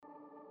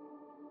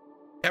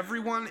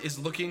Everyone is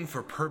looking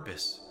for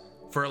purpose,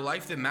 for a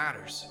life that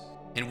matters,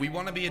 and we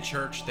want to be a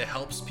church that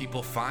helps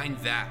people find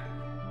that.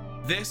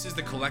 This is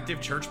the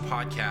Collective Church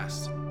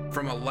Podcast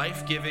from a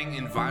life-giving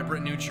and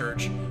vibrant new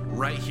church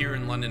right here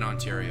in London,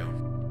 Ontario.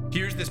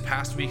 Here's this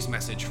past week's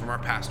message from our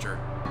pastor,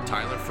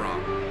 Tyler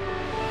Fromm.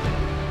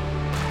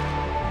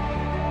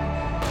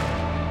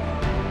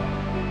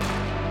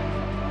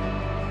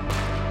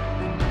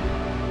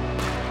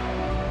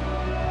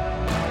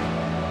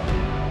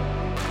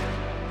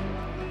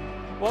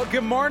 Well,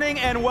 good morning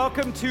and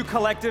welcome to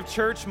Collective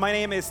Church. My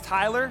name is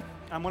Tyler.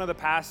 I'm one of the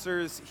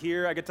pastors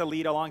here. I get to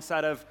lead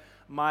alongside of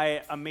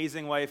my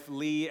amazing wife,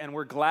 Lee, and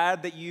we're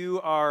glad that you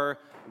are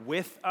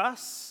with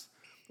us.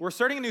 We're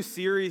starting a new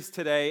series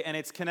today, and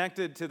it's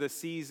connected to the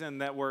season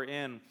that we're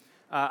in.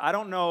 I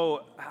don't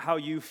know how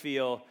you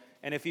feel,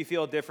 and if you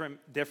feel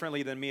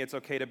differently than me, it's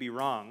okay to be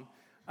wrong.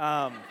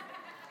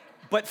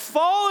 But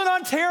fall in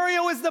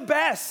Ontario is the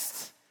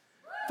best.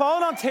 Fall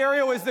in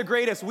Ontario is the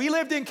greatest. We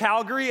lived in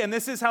Calgary, and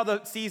this is how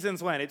the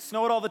seasons went. It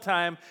snowed all the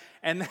time,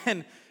 and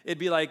then it'd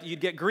be like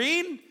you'd get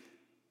green,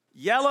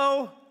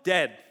 yellow,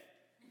 dead.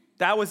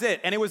 That was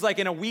it. And it was like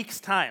in a week's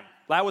time.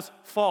 That was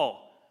fall.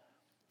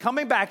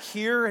 Coming back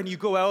here, and you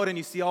go out and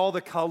you see all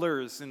the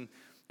colors, and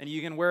you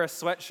can wear a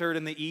sweatshirt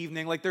in the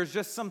evening. Like there's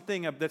just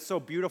something that's so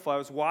beautiful. I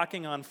was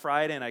walking on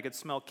Friday, and I could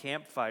smell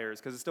campfires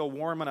because it's still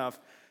warm enough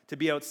to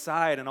be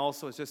outside, and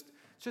also it's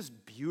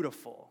just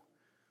beautiful.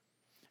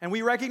 And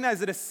we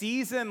recognize that a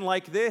season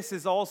like this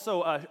is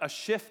also a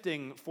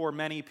shifting for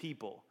many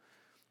people.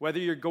 Whether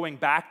you're going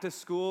back to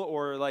school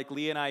or like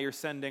Lee and I, you're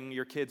sending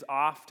your kids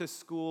off to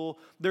school,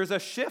 there's a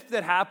shift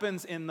that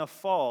happens in the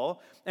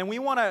fall. And we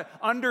want to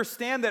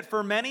understand that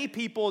for many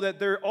people that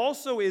there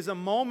also is a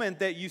moment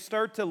that you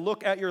start to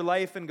look at your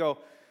life and go,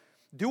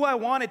 do I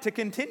want it to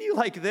continue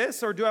like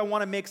this or do I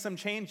want to make some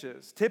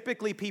changes?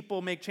 Typically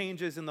people make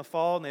changes in the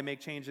fall and they make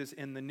changes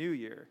in the new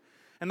year.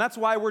 And that's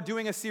why we're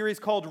doing a series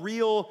called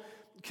Real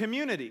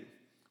Community.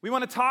 We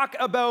want to talk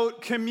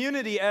about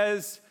community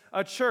as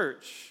a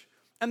church.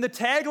 And the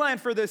tagline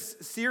for this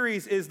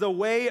series is the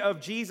way of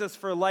Jesus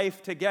for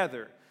life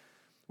together.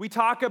 We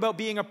talk about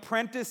being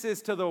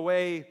apprentices to the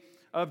way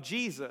of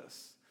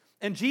Jesus.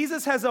 And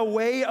Jesus has a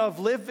way of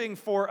living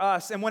for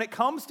us. And when it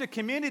comes to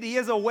community, he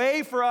has a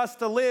way for us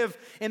to live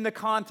in the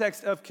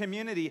context of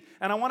community.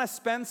 And I want to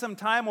spend some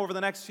time over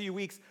the next few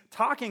weeks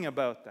talking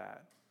about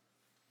that.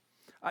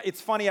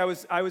 It's funny, I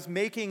was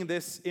making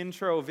this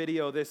intro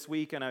video this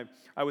week, and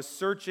I was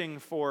searching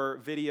for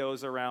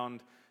videos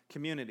around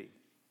community.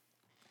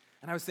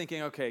 And I was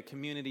thinking, okay,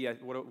 community,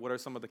 what are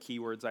some of the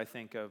keywords I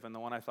think of? And the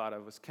one I thought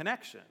of was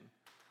connection.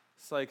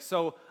 It's like,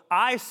 so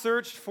I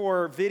searched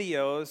for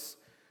videos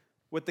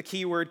with the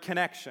keyword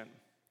connection.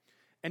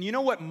 And you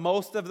know what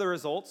most of the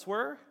results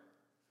were?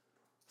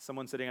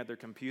 Someone sitting at their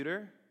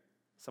computer,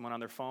 someone on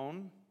their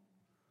phone,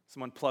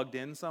 someone plugged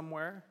in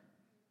somewhere.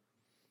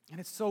 And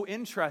it's so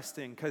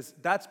interesting because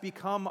that's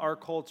become our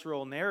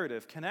cultural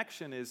narrative.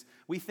 Connection is,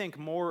 we think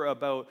more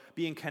about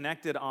being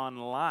connected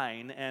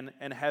online and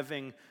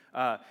having,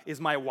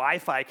 is my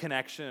Wi-Fi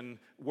connection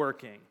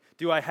working?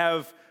 Do I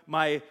have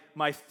my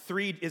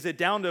 3, is it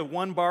down to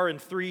 1 bar in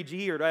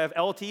 3G or do I have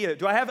LTE?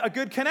 Do I have a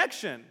good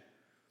connection?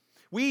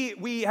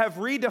 We have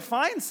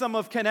redefined some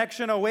of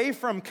connection away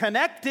from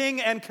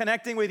connecting and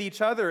connecting with each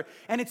other.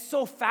 And it's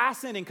so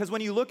fascinating because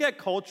when you look at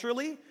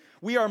culturally,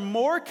 we are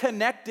more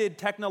connected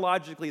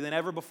technologically than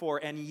ever before,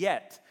 and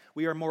yet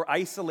we are more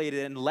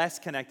isolated and less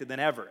connected than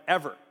ever.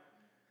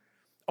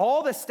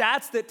 All the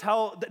stats that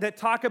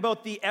talk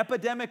about the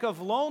epidemic of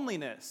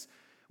loneliness,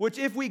 which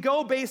if we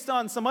go based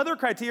on some other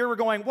criteria, we're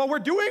going, well, we're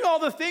doing all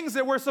the things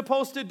that we're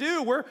supposed to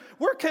do.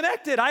 We're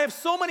connected. I have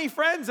so many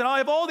friends, and I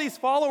have all these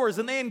followers,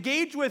 and they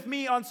engage with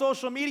me on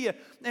social media,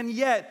 and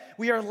yet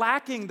we are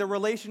lacking the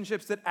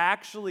relationships that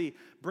actually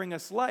bring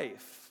us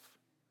life.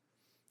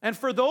 And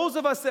for those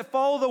of us that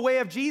follow the way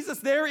of Jesus,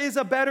 there is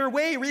a better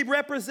way. We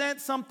represent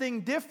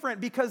something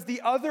different because the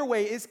other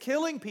way is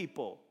killing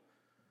people.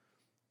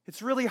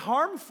 It's really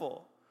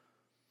harmful.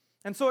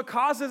 And so it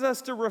causes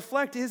us to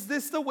reflect, is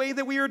this the way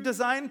that we are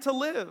designed to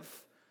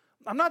live?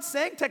 I'm not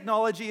saying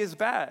technology is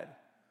bad.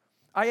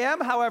 I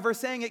am, however,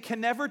 saying it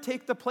can never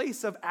take the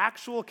place of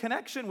actual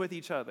connection with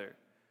each other.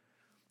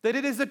 That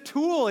it is a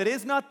tool, it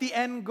is not the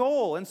end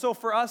goal. And so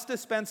for us to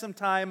spend some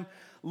time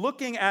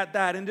looking at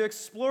that and to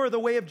explore the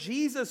way of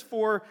Jesus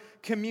for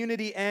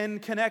community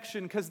and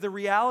connection, because the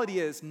reality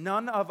is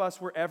none of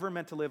us were ever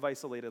meant to live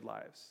isolated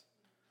lives.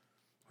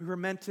 We were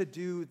meant to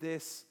do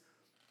this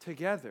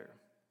together.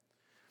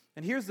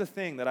 And here's the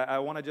thing that I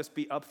want to just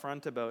be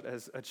upfront about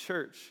as a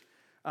church.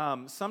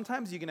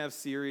 Sometimes you can have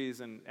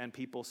series and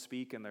people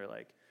speak and they're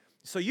like,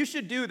 so you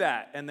should do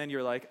that. And then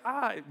you're like,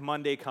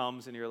 Monday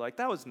comes and you're like,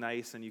 that was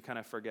nice, and you kind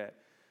of forget.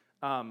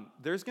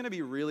 There's going to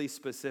be really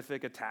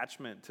specific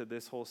attachment to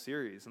this whole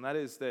series, and that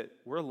is that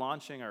we're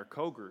launching our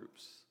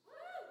co-groups.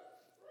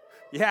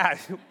 Yeah,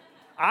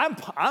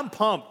 I'm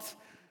pumped.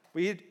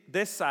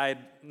 This side,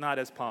 not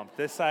as pumped.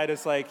 This side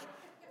is like,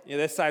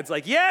 this side's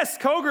like, yes,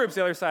 co-groups.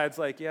 The other side's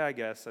like, yeah, I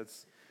guess.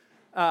 It's,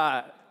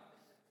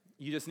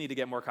 You just need to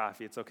get more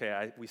coffee. It's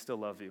okay. We still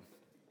love you.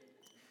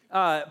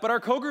 But our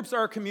co-groups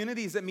are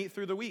communities that meet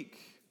through the week,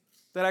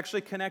 that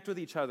actually connect with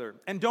each other.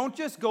 And don't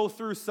just go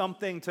through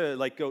something to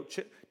like go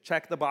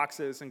check the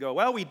boxes and go,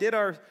 well, we did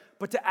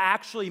but to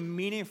actually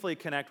meaningfully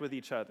connect with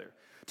each other,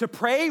 to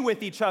pray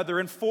with each other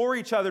and for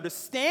each other, to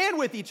stand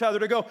with each other,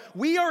 to go,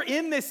 we are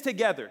in this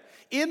together,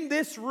 in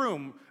this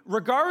room,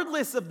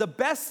 regardless of the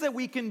best that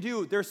we can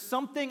do. There's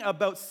something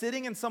about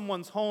sitting in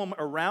someone's home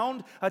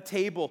around a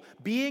table,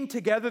 being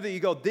together that you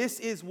go, this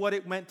is what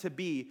it meant to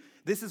be.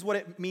 This is what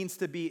it means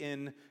to be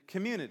in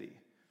community.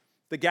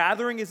 The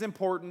gathering is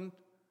important.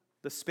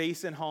 The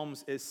space in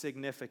homes is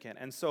significant.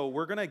 And so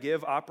we're going to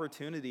give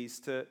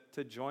opportunities to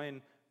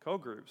join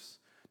co-groups,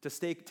 to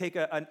take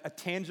a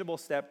tangible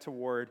step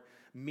toward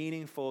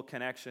meaningful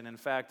connection. In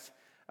fact,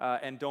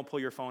 and don't pull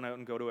your phone out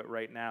and go to it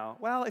right now.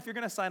 Well, if you're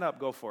going to sign up,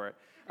 go for it.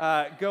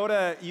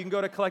 You can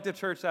go to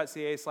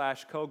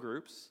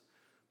collectivechurch.ca/co-groups,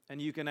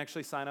 and you can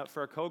actually sign up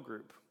for a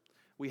co-group.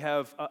 We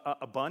have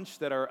a bunch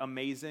that are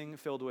amazing,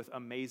 filled with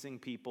amazing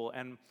people.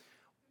 And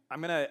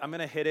I'm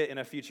gonna hit it in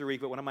a future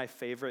week, but one of my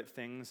favorite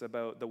things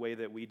about the way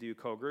that we do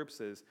co-groups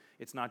is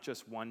it's not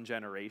just one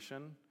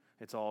generation,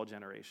 it's all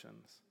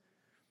generations.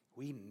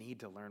 We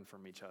need to learn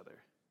from each other.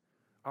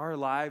 Our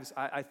lives,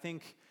 I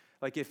think,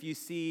 like if you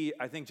see,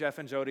 I think Jeff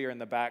and Jody are in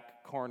the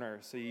back corner,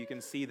 so you can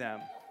see them.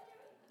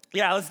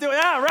 Yeah, let's do it.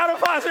 Yeah, round of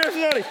applause for Jeff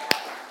and Jody.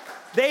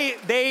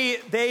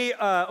 They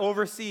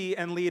oversee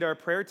and lead our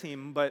prayer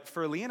team, but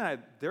for Lee and I,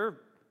 they're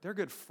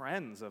good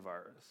friends of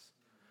ours.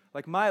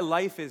 Like my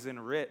life is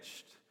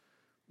enriched.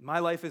 My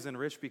life is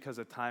enriched because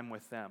of time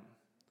with them.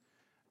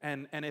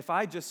 And if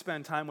I just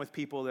spend time with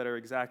people that are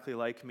exactly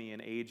like me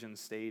in age and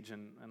stage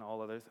and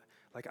all other,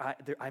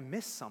 I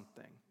miss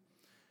something.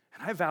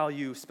 And I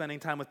value spending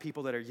time with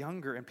people that are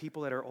younger and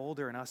people that are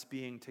older and us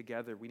being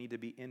together. We need to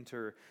be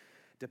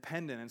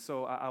interdependent. And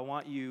so I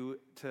want you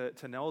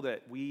to know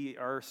that we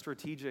are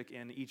strategic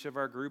in each of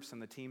our groups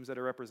and the teams that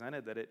are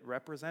represented, that it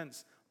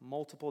represents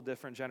multiple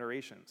different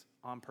generations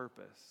on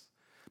purpose.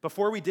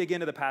 Before we dig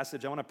into the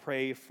passage, I want to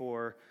pray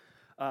for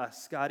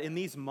us. God, in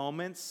these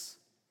moments,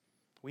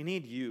 we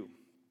need you.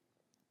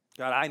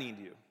 God, I need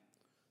you.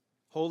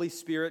 Holy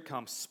Spirit,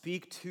 come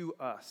speak to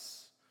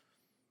us.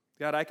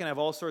 God, I can have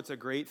all sorts of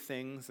great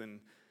things and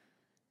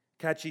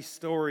catchy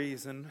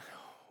stories and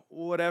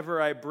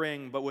whatever I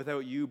bring, but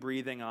without you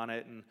breathing on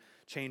it and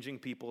changing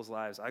people's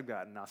lives, I've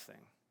got nothing.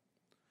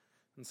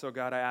 And so,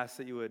 God, I ask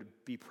that you would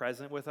be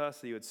present with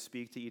us, that you would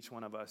speak to each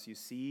one of us. You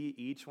see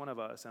each one of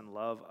us and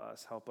love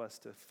us. Help us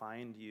to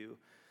find you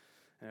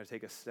and to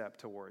take a step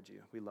towards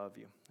you. We love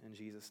you. In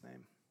Jesus'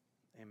 name,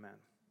 amen.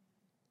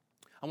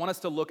 I want us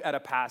to look at a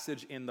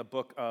passage in the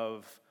book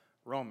of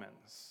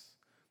Romans.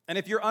 And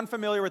if you're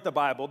unfamiliar with the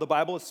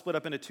Bible is split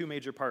up into two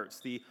major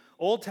parts, the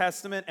Old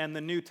Testament and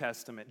the New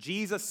Testament.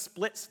 Jesus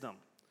splits them.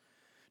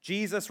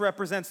 Jesus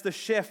represents the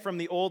shift from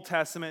the Old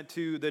Testament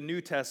to the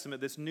New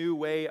Testament, this new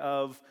way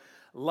of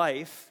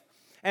life.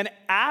 And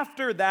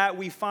after that,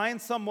 we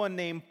find someone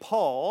named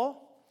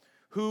Paul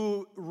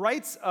who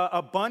writes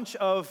a bunch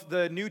of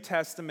the New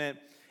Testament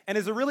and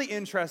is a really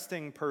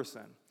interesting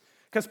person.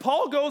 Because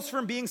Paul goes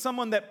from being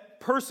someone that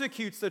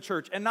persecutes the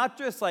church, and not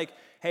just like,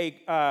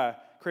 hey,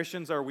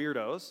 Christians are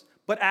weirdos,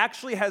 but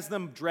actually has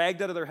them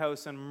dragged out of their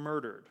house and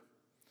murdered.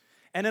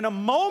 And in a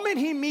moment,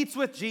 he meets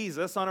with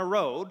Jesus on a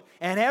road,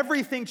 and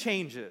everything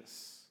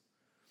changes.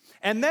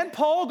 And then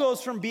Paul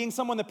goes from being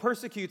someone that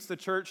persecutes the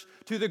church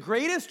to the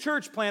greatest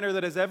church planter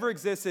that has ever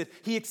existed.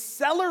 He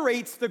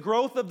accelerates the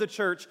growth of the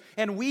church,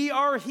 and we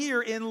are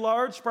here in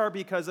large part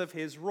because of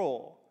his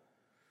role.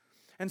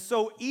 And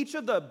so each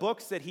of the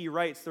books that he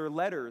writes, they're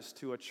letters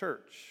to a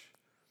church.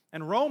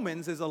 And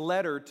Romans is a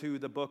letter to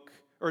the book,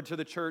 or to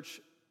the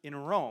church in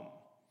Rome.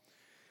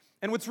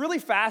 And what's really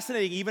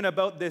fascinating even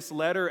about this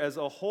letter as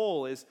a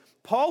whole is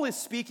Paul is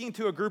speaking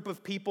to a group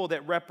of people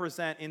that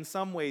represent, in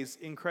some ways,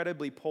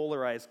 incredibly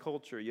polarized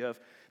culture. You have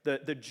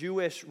the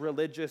Jewish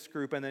religious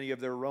group, and then you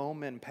have the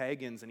Roman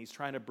pagans, and he's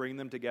trying to bring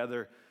them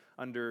together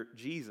under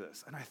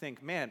Jesus. And I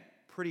think, man,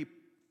 pretty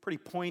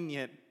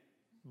poignant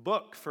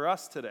book for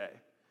us today.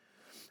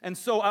 And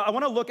so I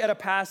want to look at a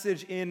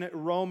passage in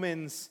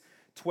Romans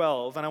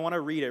 12, and I want to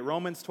read it.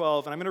 Romans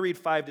 12, and I'm going to read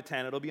 5 to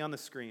 10. It'll be on the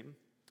screen.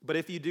 But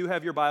if you do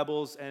have your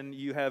Bibles and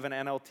you have an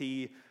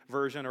NLT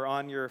version or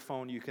on your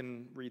phone, you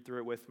can read through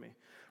it with me.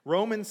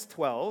 Romans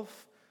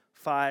 12,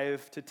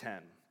 5 to 10.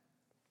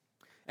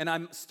 And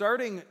I'm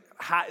starting,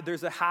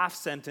 there's a half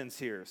sentence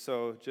here,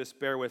 so just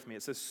bear with me.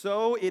 It says,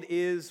 so it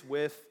is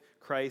with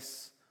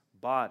Christ's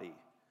body.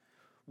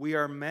 We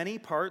are many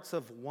parts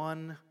of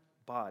one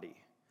body,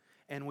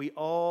 and we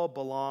all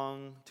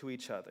belong to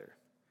each other.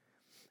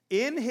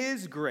 In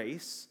his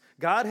grace,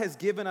 God has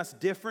given us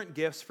different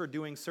gifts for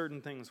doing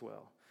certain things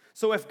well.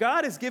 So if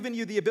God has given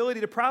you the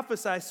ability to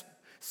prophesy,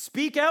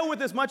 speak out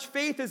with as much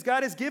faith as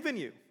God has given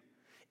you.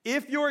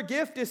 If your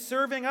gift is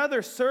serving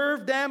others,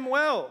 serve them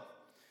well.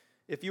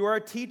 If you are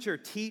a teacher,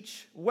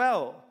 teach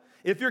well.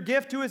 If your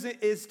gift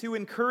is to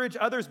encourage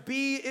others,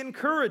 be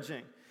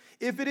encouraging.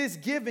 If it is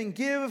giving,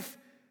 give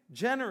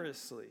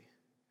generously.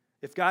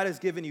 If God has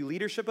given you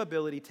leadership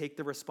ability, take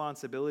the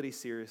responsibility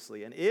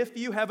seriously. And if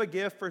you have a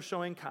gift for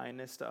showing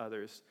kindness to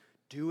others,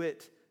 do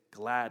it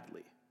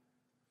gladly.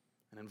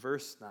 And in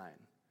verse 9,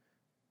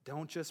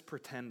 don't just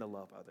pretend to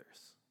love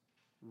others.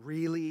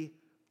 Really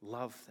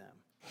love them.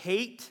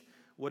 Hate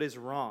what is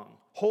wrong.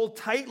 Hold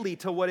tightly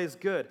to what is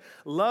good.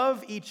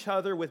 Love each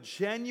other with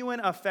genuine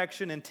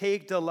affection and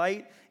take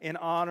delight in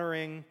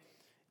honoring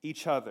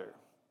each other.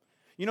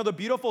 You know, the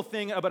beautiful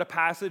thing about a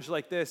passage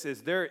like this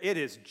is it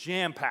is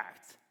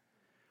jam-packed.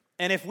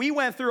 And if we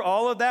went through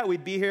all of that,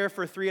 we'd be here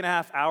for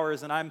 3.5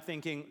 hours, and I'm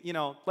thinking,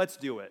 let's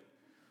do it.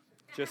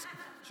 Just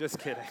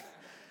kidding.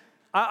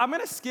 I'm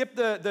going to skip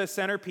the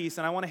centerpiece,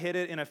 and I want to hit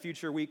it in a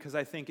future week because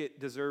I think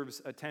it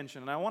deserves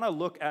attention. And I want to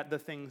look at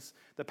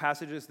the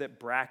passages that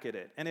bracket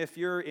it. And if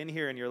you're in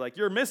here and you're like,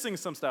 you're missing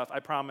some stuff, I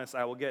promise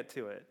I will get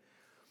to it.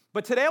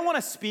 But today I want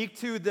to speak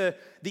to the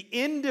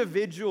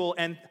individual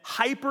and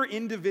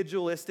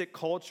hyper-individualistic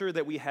culture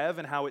that we have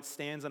and how it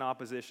stands in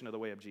opposition to the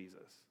way of Jesus.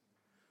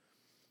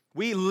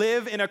 We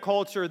live in a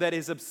culture that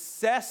is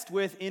obsessed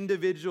with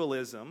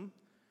individualism,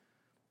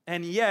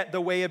 and yet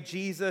the way of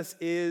Jesus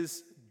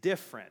is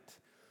different.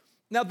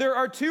 Now, there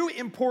are two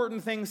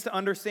important things to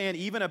understand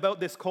even about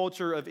this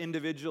culture of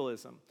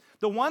individualism.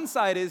 The one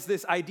side is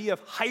this idea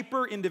of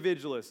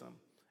hyper-individualism.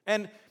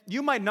 And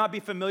you might not be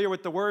familiar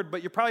with the word,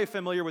 but you're probably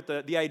familiar with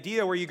the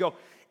idea where you go,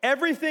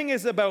 everything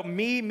is about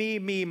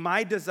me,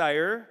 my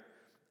desire.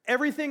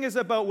 Everything is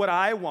about what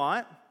I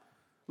want.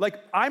 Like,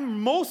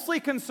 I'm mostly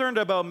concerned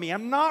about me.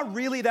 I'm not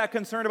really that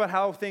concerned about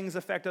how things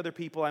affect other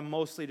people. I'm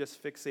mostly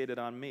just fixated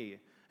on me.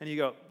 And you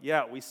go,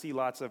 yeah, we see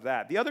lots of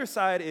that. The other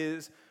side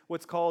is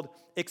what's called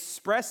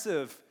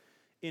expressive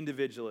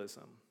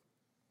individualism.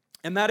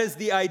 And that is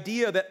the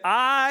idea that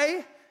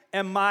I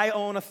am my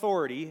own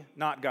authority,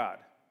 not God.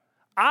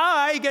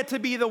 I get to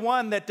be the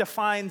one that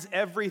defines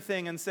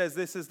everything and says,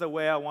 this is the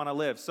way I want to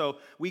live. So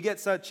we get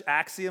such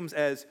axioms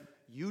as,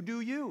 you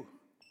do you.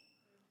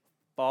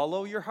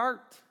 Follow your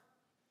heart.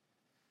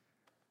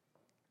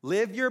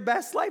 Live your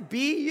best life.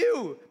 Be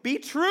you. Be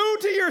true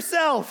to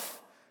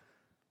yourself.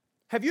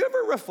 Have you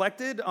ever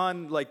reflected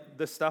on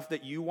the stuff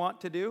that you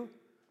want to do?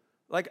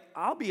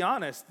 I'll be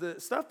honest, the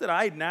stuff that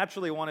I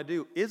naturally want to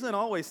do isn't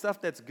always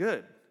stuff that's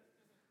good.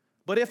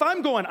 But if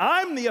I'm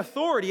the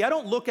authority, I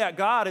don't look at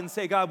God and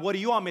say, God, what do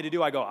you want me to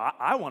do? I go,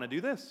 I want to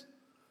do this.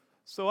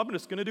 So I'm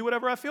just going to do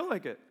whatever I feel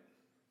like it.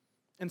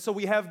 And so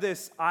we have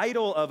this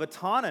idol of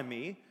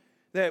autonomy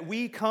that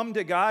we come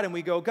to God and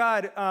we go,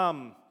 God,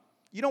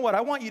 you know what?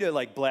 I want you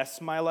to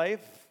bless my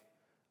life,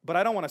 but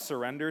I don't want to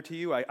surrender to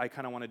you. I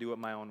kind of want to do it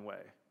my own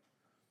way.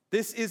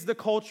 This is the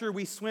culture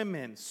we swim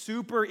in,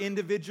 super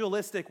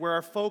individualistic, where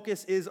our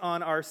focus is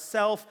on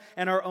ourself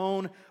and our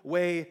own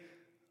way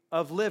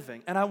of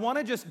living. And I want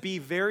to just be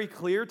very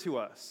clear to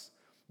us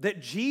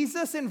that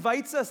Jesus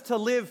invites us to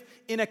live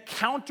in a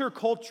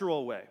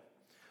countercultural way.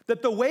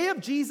 That the way of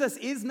Jesus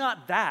is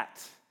not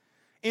that.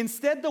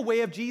 Instead, the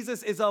way of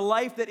Jesus is a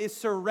life that is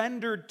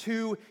surrendered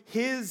to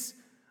his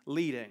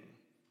leading.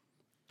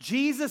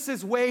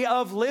 Jesus' way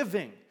of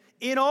living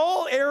in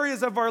all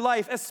areas of our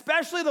life,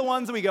 especially the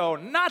ones we go,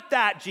 not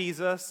that,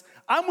 Jesus.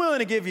 I'm willing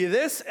to give you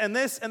this and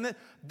this and this.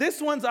 This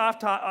one's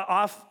off.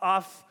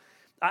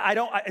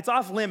 It's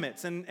off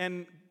limits.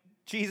 And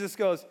Jesus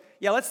goes,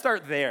 yeah, let's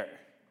start there.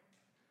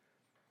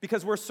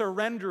 Because we're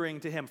surrendering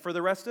to him for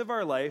the rest of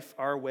our life,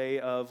 our way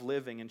of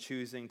living and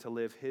choosing to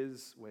live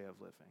his way of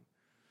living.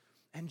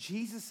 And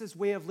Jesus'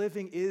 way of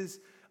living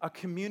is a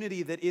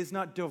community that is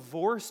not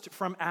divorced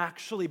from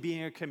actually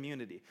being a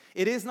community.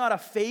 It is not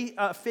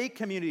a fake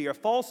community or a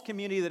false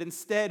community that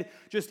instead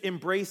just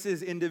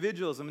embraces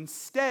individualism.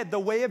 Instead, the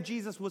way of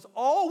Jesus was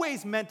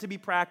always meant to be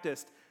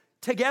practiced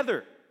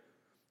together,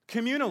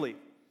 communally.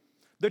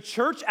 The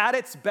church at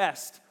its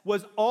best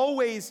was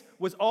always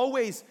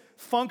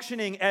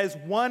functioning as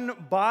one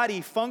body,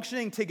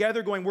 functioning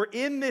together, going, we're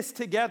in this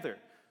together.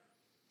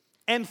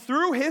 And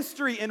through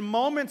history, in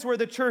moments where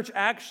the church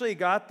actually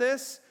got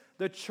this,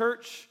 the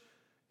church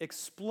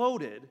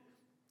exploded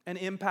and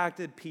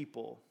impacted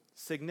people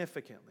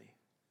significantly.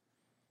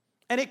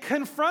 And it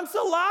confronts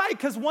a lie,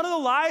 because one of the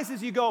lies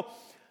is you go,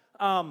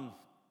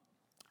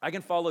 I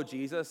can follow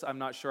Jesus. I'm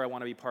not sure I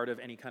want to be part of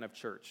any kind of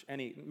church.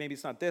 Maybe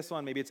it's not this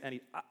one, maybe it's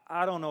any.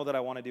 I don't know that I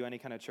want to do any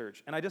kind of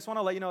church. And I just want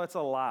to let you know that's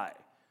a lie.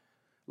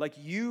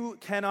 You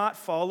cannot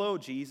follow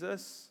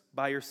Jesus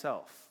by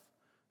yourself.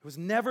 It was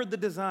never the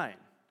design.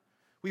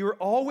 We were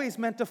always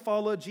meant to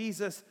follow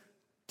Jesus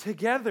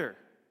together.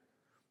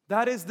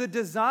 That is the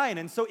design.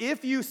 And so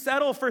if you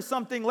settle for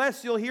something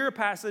less, you'll hear a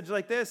passage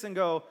like this and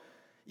go,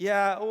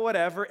 yeah,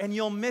 whatever, and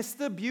you'll miss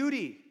the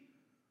beauty.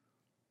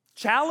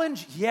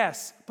 Challenge,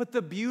 yes, but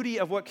the beauty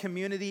of what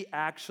community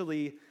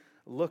actually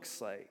looks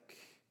like.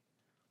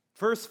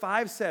 Verse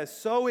 5 says,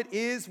 so it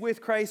is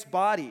with Christ's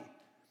body.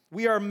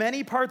 We are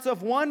many parts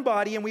of one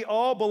body, and we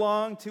all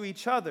belong to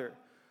each other.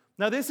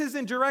 Now, this is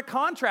in direct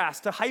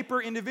contrast to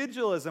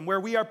hyper-individualism, where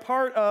we are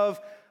part of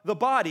the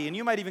body. And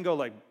you might even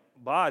go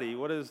body?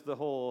 What is the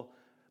whole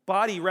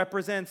body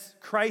represents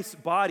Christ's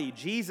body,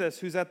 Jesus,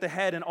 who's at the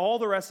head, and all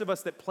the rest of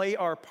us that play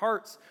our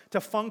parts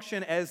to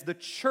function as the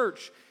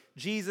church,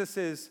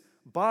 Jesus'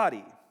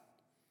 body.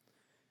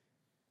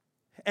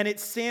 And it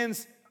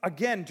stands,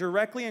 again,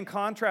 directly in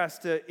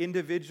contrast to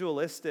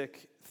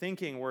individualistic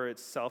thinking where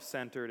it's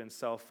self-centered and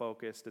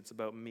self-focused. It's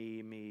about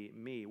me, me,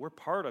 me. We're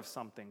part of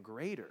something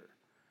greater.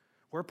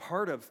 We're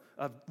part of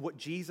what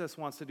Jesus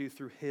wants to do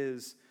through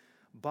his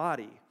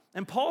body.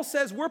 And Paul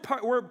says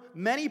we're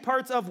many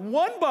parts of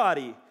one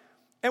body,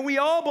 and we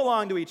all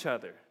belong to each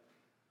other.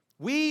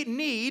 We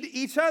need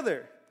each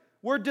other.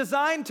 We're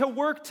designed to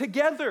work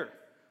together.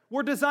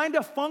 We're designed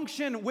to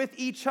function with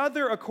each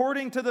other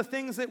according to the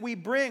things that we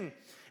bring.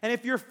 And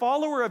if you're a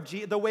follower of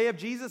the way of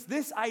Jesus,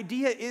 this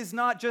idea is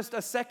not just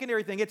a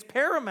secondary thing. It's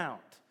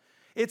paramount.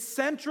 It's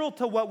central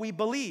to what we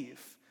believe,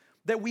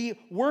 that we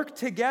work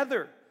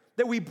together,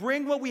 that we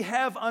bring what we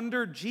have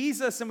under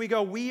Jesus and we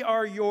go, we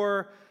are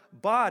your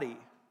body.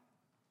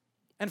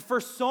 And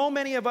for so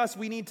many of us,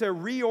 we need to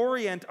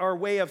reorient our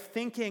way of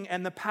thinking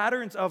and the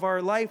patterns of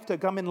our life to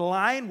come in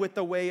line with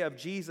the way of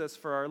Jesus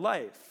for our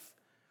life.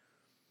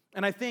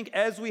 And I think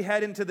as we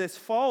head into this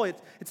fall,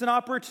 it's an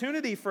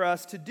opportunity for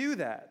us to do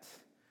that.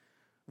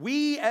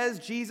 We, as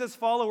Jesus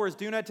followers,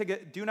 do not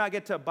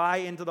get to buy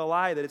into the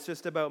lie that it's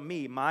just about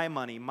me, my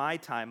money, my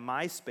time,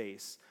 my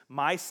space,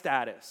 my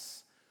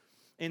status.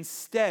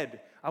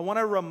 Instead, I want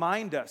to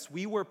remind us,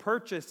 we were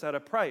purchased at a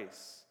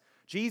price.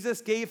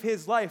 Jesus gave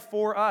his life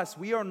for us.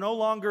 We are no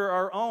longer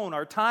our own.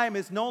 Our time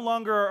is no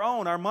longer our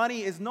own. Our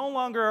money is no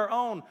longer our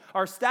own.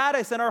 Our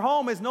status and our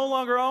home is no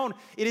longer our own.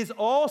 It is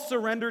all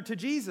surrendered to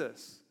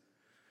Jesus.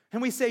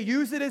 And we say,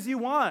 use it as you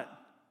want.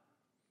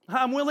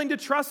 I'm willing to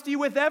trust you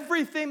with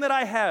everything that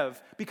I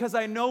have because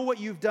I know what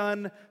you've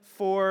done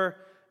for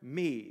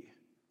me.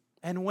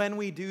 And when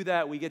we do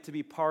that, we get to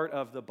be part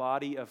of the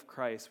body of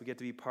Christ. We get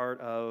to be part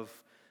of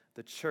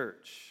the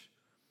church.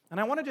 And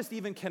I want to just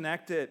even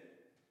connect it,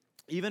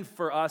 even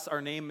for us,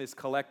 our name is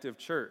Collective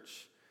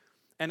Church.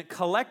 And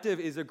collective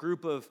is a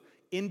group of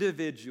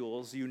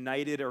individuals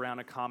united around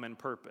a common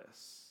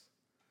purpose.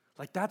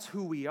 Like that's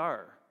who we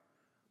are.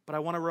 But I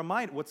want to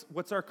remind,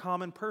 what's our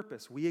common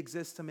purpose? We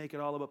exist to make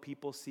it all about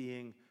people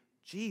seeing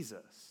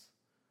Jesus.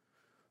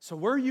 So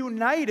we're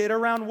united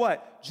around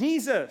what?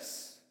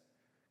 Jesus.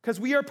 Because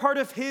we are part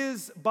of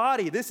his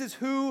body. This is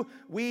who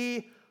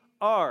we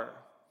are.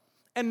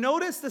 And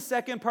notice the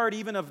second part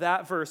even of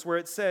that verse where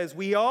it says,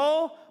 we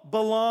all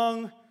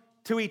belong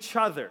to each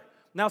other.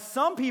 Now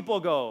some people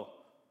go,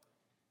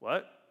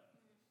 what?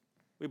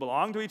 We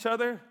belong to each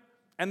other?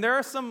 And there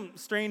are some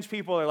strange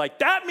people that are like,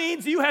 that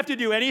means you have to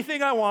do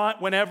anything I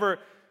want whenever.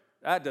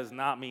 That does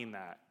not mean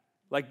that.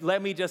 Like,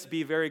 let me just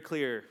be very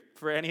clear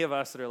for any of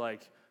us that are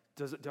like,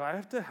 do I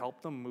have to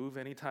help them move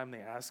anytime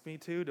they ask me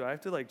to? Do I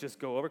have to like just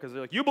go over? Because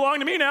they're like, you belong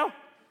to me now.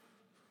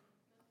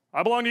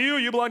 I belong to you,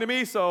 you belong to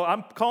me, so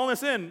I'm calling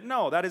this in.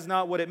 No, that is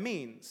not what it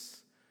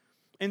means.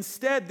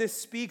 Instead, this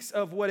speaks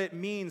of what it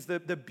means, the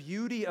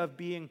beauty of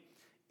being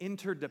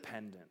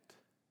interdependent.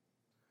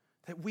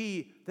 That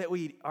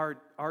we are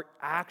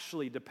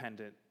actually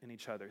dependent on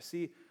each other.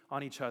 See,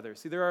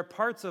 there are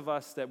parts of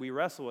us that we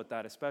wrestle with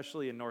that,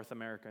 especially in North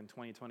America in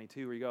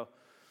 2022, where you go,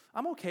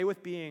 I'm okay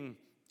with being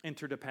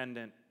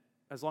interdependent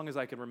as long as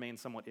I can remain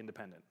somewhat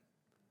independent.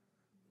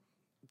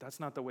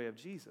 That's not the way of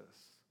Jesus.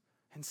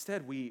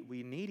 Instead, we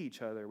need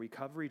each other. We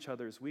cover each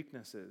other's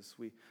weaknesses.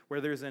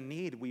 Where there's a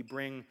need, we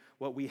bring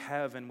what we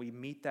have and we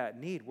meet that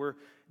need. We're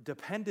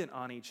dependent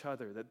on each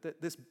other. That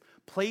this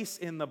place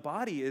in the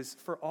body is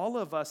for all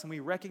of us, and we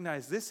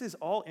recognize this is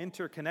all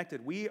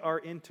interconnected. We are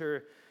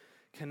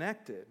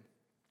interconnected.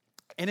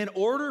 And in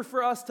order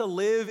for us to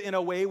live in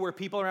a way where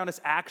people around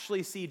us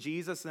actually see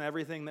Jesus in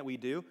everything that we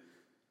do,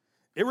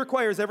 it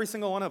requires every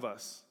single one of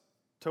us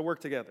to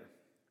work together.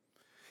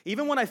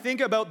 Even when I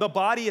think about the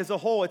body as a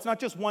whole, it's not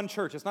just one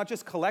church, it's not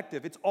just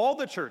collective, it's all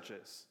the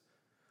churches.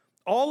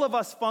 All of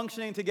us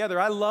functioning together.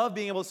 I love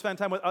being able to spend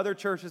time with other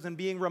churches and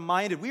being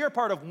reminded we are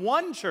part of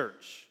one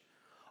church.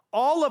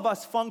 All of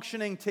us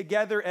functioning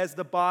together as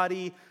the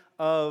body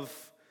of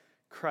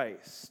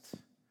Christ.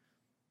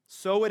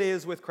 So it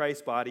is with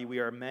Christ's body. We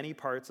are many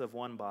parts of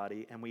one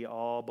body, and we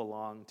all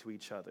belong to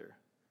each other.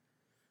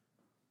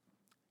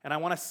 And I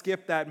want to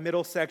skip that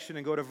middle section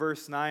and go to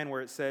verse 9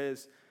 where it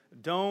says,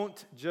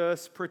 don't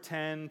just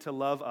pretend to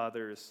love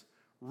others,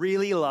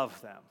 really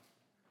love them.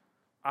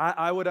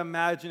 I would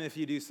imagine if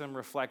you do some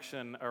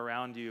reflection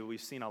around you, we've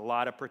seen a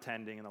lot of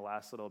pretending in the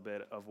last little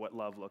bit of what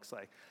love looks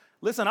like.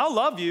 Listen, I'll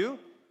love you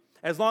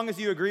as long as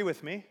you agree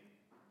with me.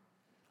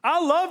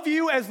 I'll love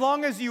you as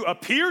long as you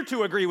appear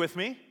to agree with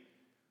me.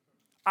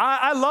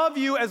 I love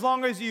you as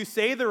long as you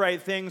say the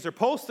right things or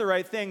post the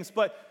right things.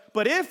 But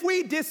if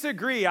we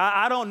disagree,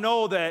 I don't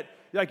know that.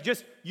 Like,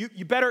 just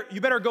you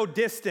better go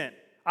distant.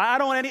 I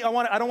don't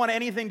want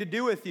anything to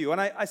do with you.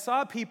 And I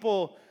saw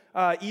people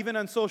even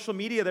on social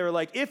media. They were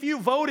like, if you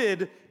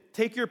voted,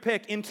 take your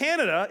pick. In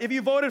Canada, if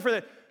you voted for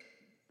that,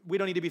 we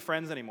don't need to be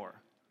friends anymore.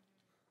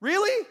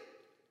 Really?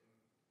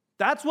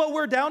 That's what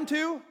we're down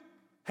to?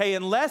 Hey,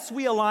 unless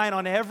we align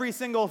on every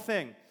single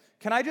thing,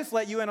 can I just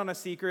let you in on a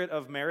secret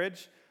of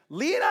marriage?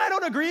 Lee and I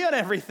don't agree on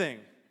everything.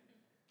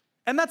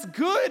 And that's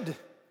good.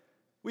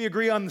 We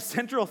agree on the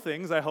central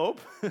things, I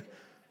hope.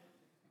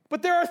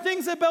 But there are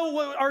things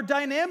about our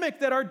dynamic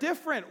that are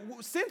different.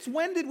 Since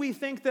when did we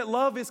think that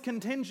love is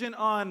contingent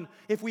on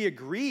if we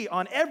agree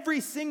on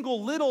every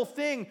single little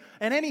thing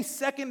and any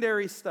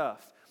secondary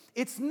stuff?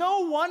 It's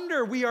no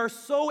wonder we are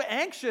so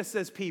anxious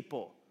as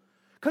people.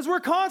 Because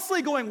we're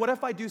constantly going, what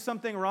if I do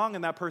something wrong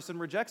and that person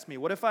rejects me?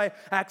 What if I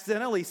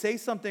accidentally say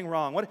something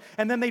wrong?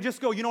 And then they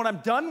just go, you know what, I'm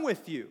done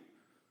with you.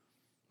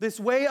 This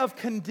way of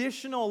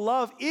conditional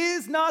love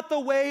is not the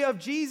way of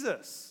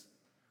Jesus.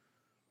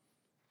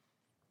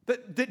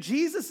 That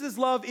Jesus'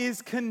 love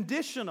is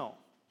conditional.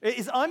 It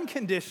is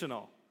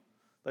unconditional.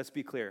 Let's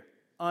be clear,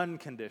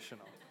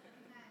 unconditional.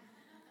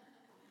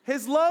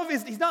 His love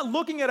is, he's not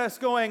looking at us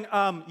going,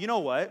 you know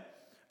what?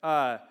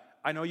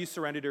 I know you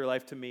surrendered your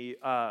life to me,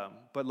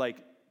 but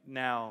like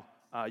now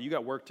you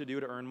got work to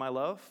do to earn my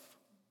love.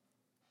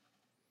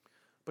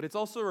 But it's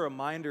also a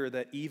reminder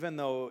that even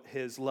though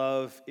his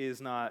love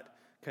is not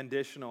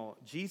conditional,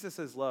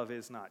 Jesus' love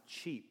is not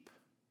cheap.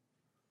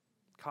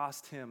 It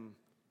cost him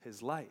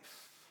his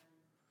life.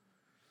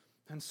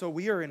 And so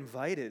we are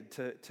invited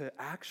to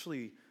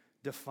actually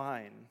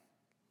define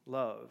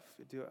love.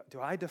 Do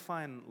I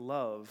define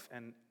love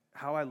and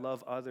how I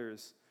love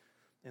others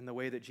in the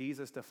way that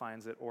Jesus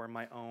defines it or in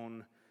my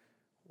own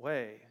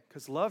way?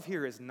 Because love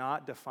here is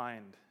not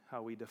defined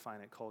how we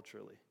define it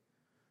culturally.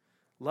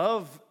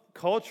 Love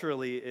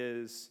culturally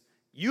is,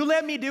 you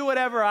let me do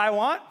whatever I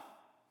want,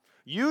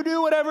 you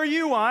do whatever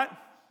you want,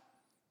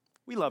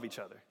 we love each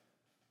other.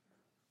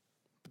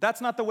 But that's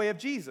not the way of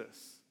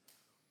Jesus.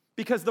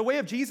 Because the way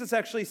of Jesus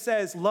actually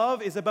says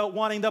love is about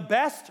wanting the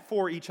best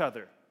for each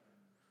other.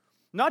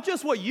 Not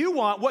just what you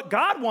want, what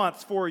God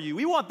wants for you.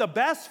 We want the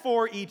best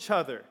for each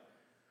other.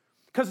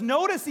 Because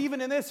notice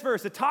even in this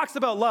verse, it talks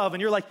about love, and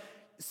you're like,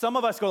 some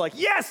of us go like,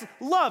 yes,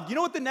 love. You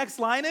know what the next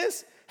line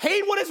is?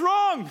 Hate what is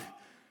wrong.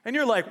 And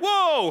you're like,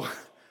 whoa,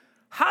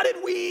 how did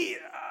we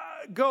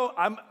go?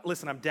 I'm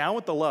down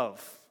with the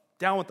love.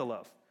 Down with the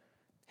love.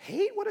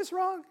 Hate what is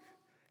wrong.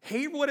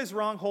 Hate what is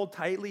wrong, hold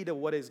tightly to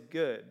what is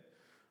good.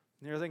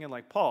 And you're thinking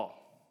like, Paul,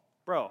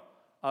 bro,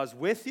 I was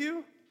with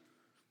you.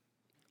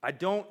 I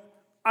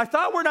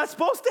thought we're not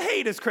supposed to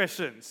hate as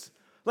Christians.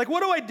 Like,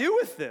 what do I do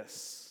with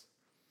this?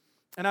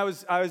 And I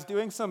was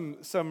doing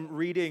some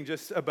reading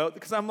just about,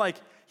 because I'm like,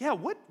 yeah,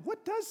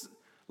 what does,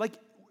 like,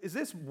 is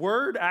this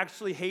word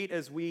actually hate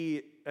as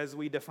we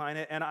define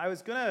it? And I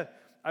was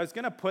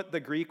gonna put the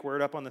Greek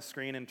word up on the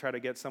screen and try to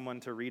get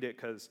someone to read it,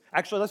 because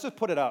actually, let's just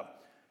put it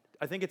up.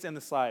 I think it's in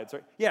the slides,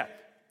 right? Yeah.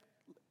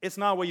 It's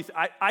not what you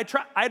I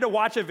had to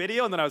watch a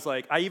video, and then I was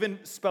like, I even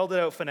spelled it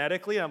out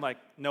phonetically. I'm like,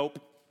 nope.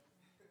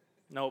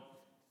 I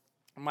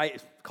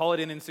might call it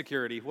an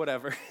insecurity,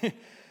 whatever.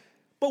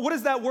 But what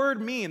does that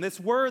word mean? This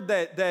word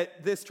that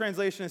this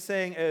translation is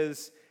saying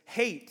is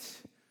hate.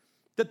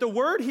 That the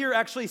word here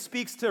actually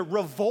speaks to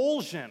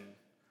revulsion.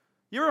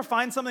 You ever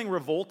find something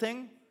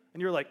revolting,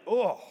 and you're like,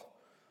 oh,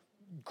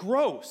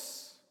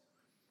 gross.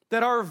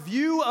 That our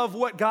view of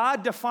what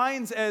God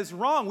defines as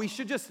wrong,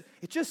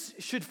 it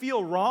just should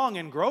feel wrong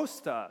and gross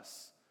to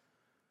us.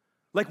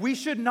 Like we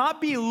should not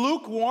be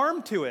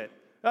lukewarm to it.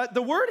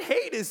 The word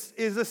hate is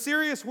a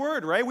serious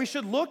word, right? We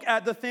should look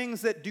at the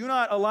things that do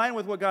not align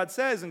with what God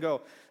says and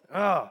go,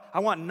 oh,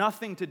 I want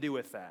nothing to do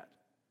with that.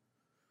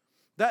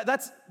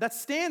 That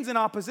stands in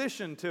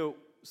opposition to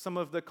some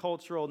of the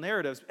cultural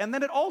narratives. And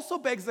then it also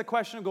begs the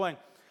question of going,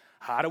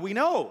 how do we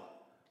know?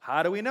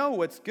 How do we know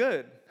what's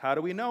good? How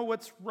do we know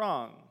what's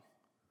wrong?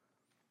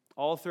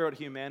 All throughout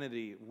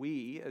humanity,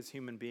 we as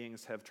human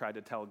beings have tried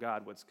to tell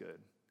God what's good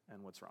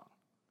and what's wrong.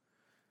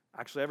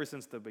 Actually, ever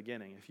since the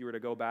beginning, if you were to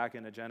go back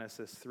into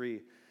Genesis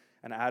 3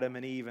 and Adam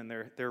and Eve, and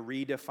they're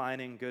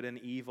redefining good and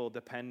evil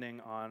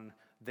depending on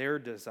their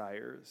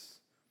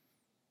desires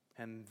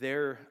and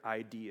their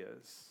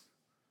ideas.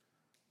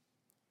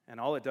 And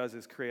all it does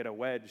is create a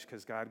wedge,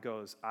 because God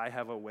goes, I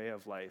have a way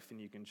of life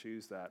and you can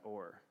choose that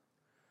or.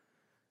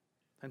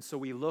 And so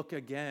we look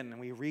again and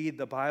we read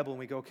the Bible and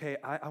we go, okay,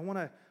 I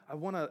want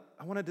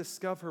to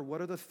discover what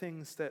are the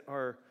things that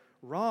are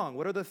wrong.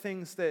 What are the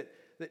things that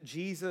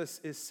Jesus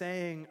is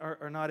saying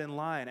are not in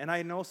line? And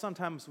I know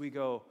sometimes we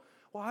go,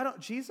 well,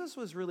 Jesus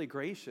was really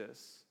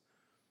gracious.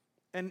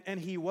 And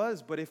he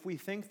was, but if we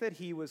think that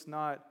he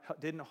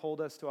didn't hold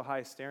us to a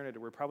high standard,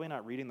 we're probably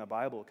not reading the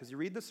Bible. Because you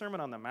read the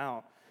Sermon on the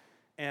Mount,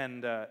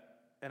 and I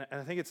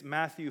think it's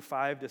Matthew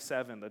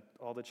 5-7,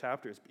 all the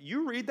chapters. But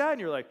you read that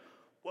and you're like,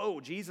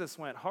 whoa, Jesus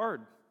went hard.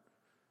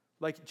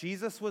 Like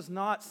Jesus was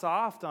not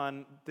soft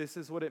on this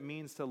is what it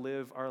means to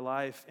live our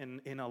life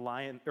in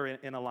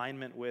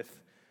alignment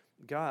with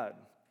God.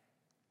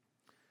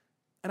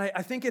 And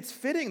I think it's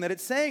fitting that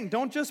it's saying,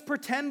 don't just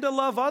pretend to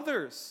love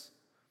others.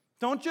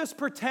 Don't just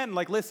pretend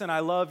like, listen, I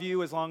love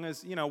you as long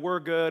as, we're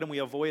good and we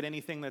avoid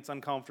anything that's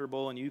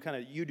uncomfortable and you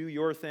do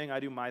your thing,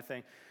 I do my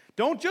thing.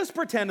 Don't just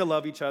pretend to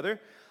love each other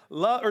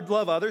or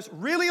love others.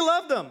 Really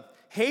love them.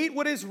 hate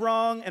what is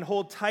wrong and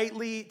hold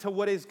tightly to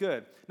what is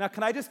good. Now,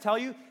 can I just tell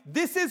you,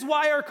 this is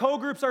why our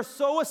co-groups are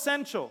so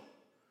essential.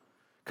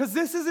 Because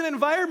this is an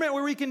environment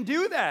where we can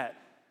do that,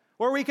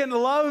 where we can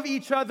love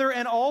each other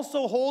and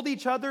also hold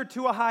each other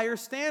to a higher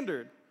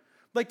standard.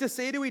 Like to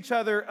say to each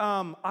other,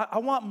 I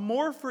want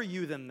more for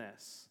you than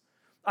this.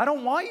 I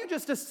don't want you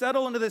just to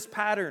settle into this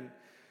pattern.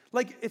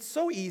 Like, it's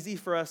so easy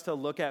for us to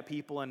look at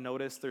people and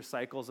notice their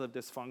cycles of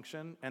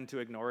dysfunction and to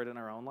ignore it in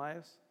our own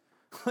lives.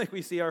 Like,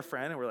 we see our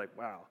friend and we're like,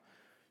 wow,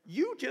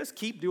 you just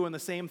keep doing the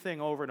same thing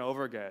over and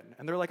over again.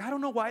 And they're like, I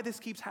don't know why this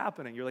keeps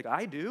happening. You're like,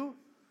 I do,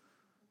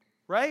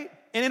 right?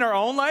 And in our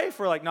own life,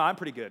 we're like, no, I'm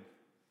pretty good.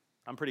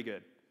 I'm pretty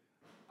good.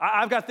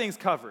 I've got things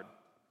covered.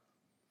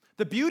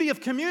 The beauty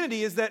of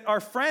community is that our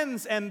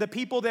friends and the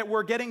people that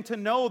we're getting to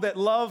know that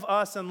love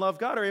us and love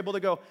God are able to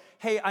go,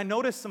 hey, I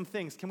noticed some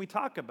things. Can we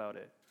talk about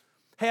it?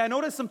 Hey, I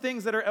noticed some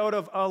things that are out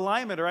of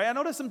alignment, or I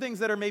noticed some things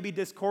that are maybe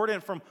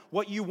discordant from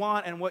what you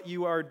want and what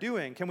you are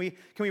doing. Can we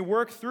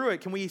work through it?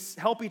 Can we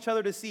help each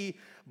other to see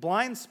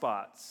blind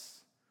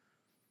spots?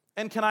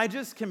 And can I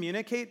just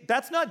communicate?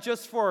 That's not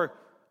just for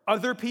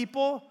other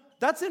people.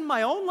 That's in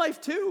my own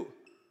life too.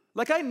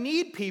 Like, I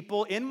need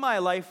people in my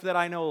life that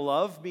I know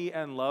love me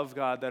and love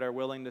God that are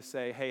willing to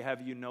say, hey,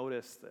 have you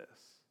noticed this?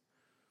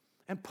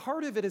 And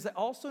part of it is I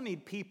also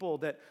need people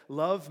that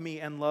love me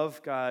and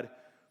love God,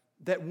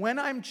 that when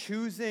I'm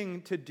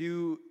choosing to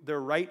do the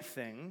right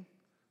thing,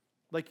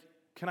 like,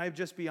 can I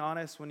just be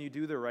honest? When you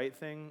do the right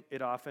thing,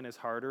 it often is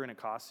harder and it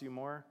costs you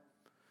more.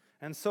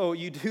 And so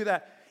you do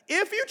that.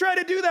 If you try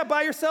to do that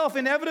by yourself,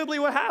 inevitably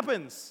what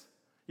happens?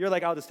 You're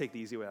like, I'll just take the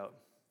easy way out.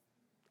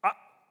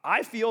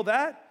 I feel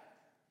that.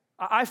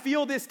 I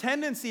feel this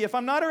tendency, if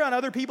I'm not around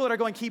other people that are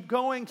going, keep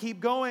going,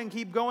 keep going,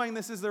 keep going,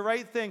 this is the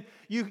right thing,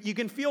 you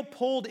can feel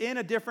pulled in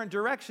a different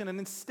direction. And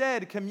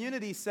instead,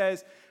 community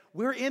says,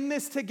 we're in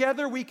this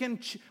together. We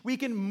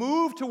can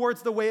move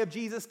towards the way of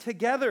Jesus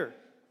together.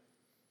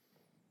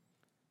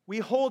 We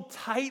hold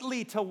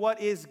tightly to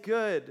what is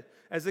good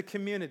as a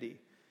community.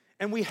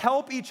 And we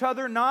help each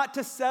other not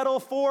to settle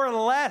for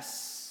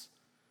less.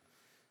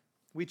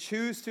 We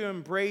choose to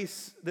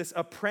embrace this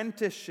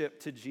apprenticeship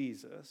to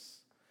Jesus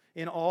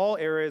in all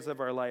areas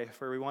of our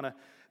life, where we want to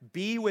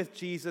be with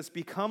Jesus,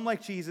 become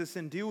like Jesus,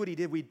 and do what he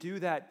did. We do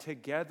that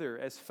together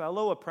as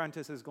fellow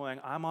apprentices going,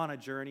 I'm on a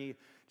journey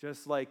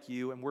just like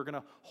you, and we're going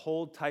to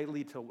hold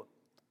tightly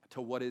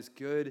to what is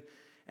good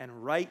and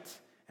right,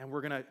 and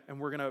we're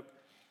going to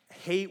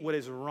hate what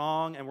is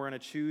wrong, and we're going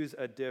to choose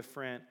a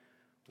different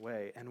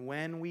way. And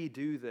when we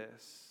do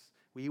this,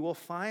 we will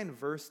find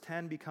verse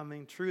 10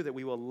 becoming true, that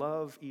we will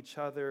love each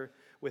other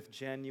with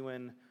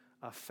genuine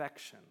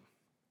affection.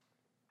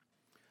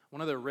 One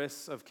of the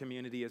risks of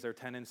community is our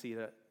tendency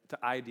to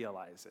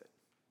idealize it.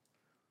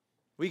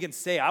 We can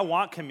say, I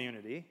want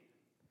community,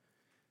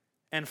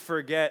 and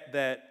forget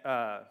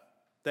that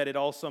it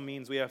also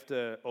means we have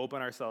to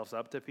open ourselves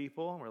up to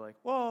people. And we're like,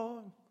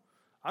 well,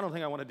 I don't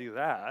think I want to do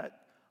that.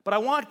 But I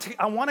want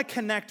to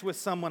connect with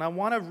someone. I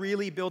want to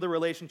really build a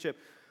relationship.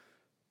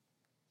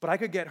 But I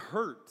could get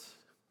hurt.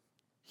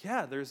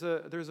 Yeah, there's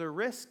a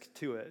risk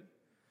to it.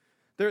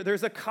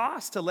 There's a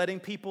cost to letting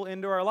people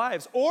into our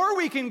lives. Or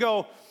we can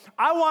go,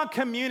 I want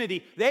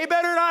community. They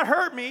better not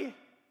hurt me.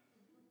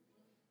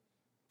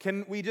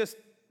 Can we just,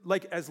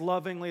 like, as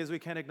lovingly as we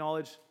can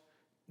acknowledge,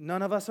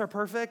 none of us are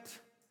perfect?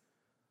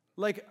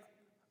 Like,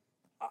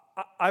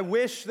 I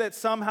wish that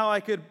somehow I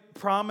could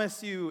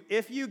promise you,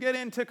 if you get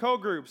into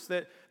co-groups,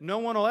 that no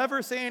one will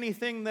ever say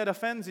anything that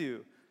offends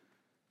you.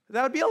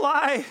 That would be a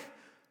lie.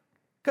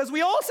 Because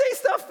we all say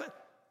stuff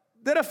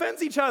that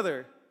offends each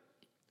other.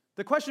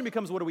 The question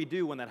becomes, what do we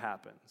do when that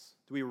happens?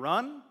 Do we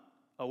run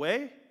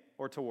away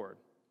or toward?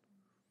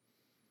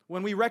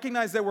 When we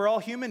recognize that we're all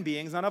human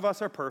beings, none of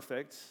us are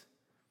perfect,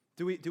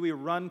 do we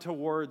run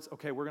towards,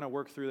 okay, we're going to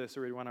work through this,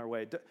 or we run our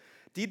way?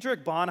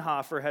 Dietrich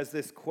Bonhoeffer has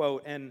this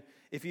quote, and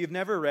if you've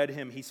never read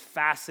him, he's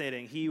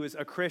fascinating. He was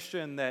a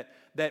Christian that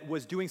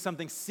was doing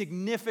something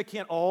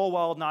significant all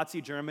while Nazi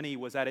Germany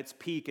was at its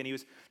peak, and he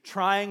was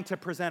trying to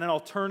present an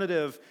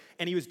alternative,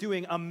 and he was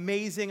doing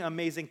amazing,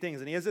 amazing things.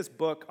 And he has this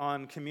book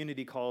on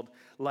community called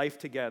Life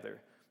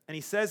Together. And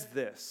he says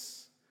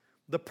this: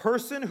 the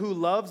person who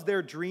loves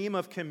their dream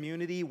of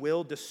community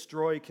will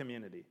destroy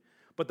community,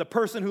 but the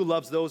person who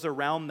loves those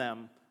around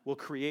them will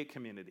create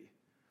community.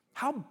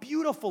 How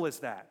beautiful is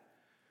that?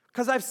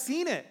 Because I've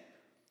seen it.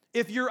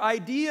 If your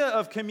idea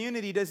of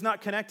community is not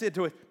connected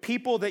to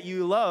people that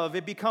you love,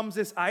 it becomes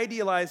this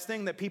idealized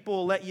thing that people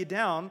will let you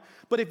down.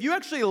 But if you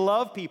actually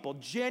love people,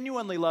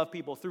 genuinely love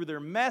people through their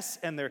mess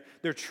and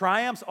their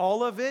triumphs,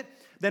 all of it,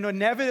 then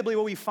inevitably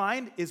what we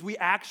find is we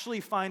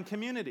actually find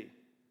community.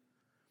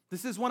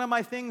 This is one of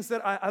my things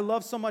that I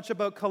love so much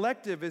about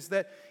Collective, is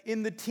that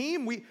in the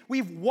team,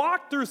 we've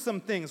walked through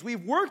some things.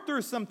 We've worked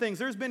through some things.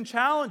 There's been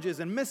challenges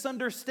and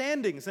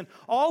misunderstandings and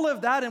all of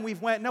that, and we've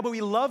went, no, but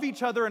we love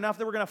each other enough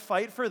that we're going to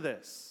fight for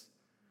this.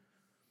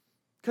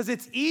 Because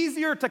it's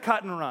easier to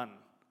cut and run.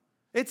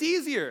 It's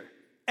easier.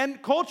 And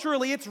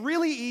culturally, it's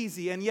really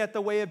easy, and yet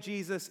the way of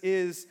Jesus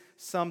is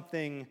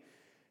something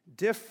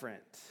different.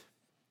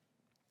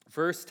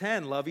 Verse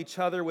 10, love each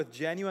other with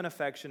genuine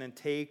affection and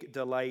take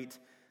delight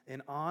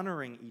in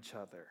honoring each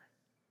other.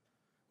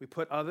 We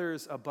put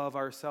others above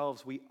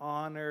ourselves. We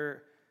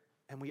honor,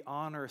 and we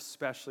honor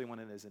especially when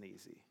it isn't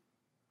easy.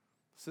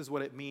 This is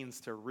what it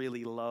means to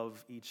really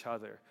love each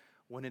other.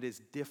 When it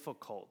is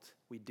difficult,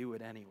 we do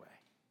it anyway.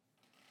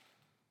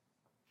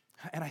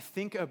 And I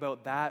think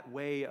about that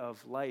way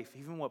of life,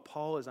 even what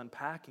Paul is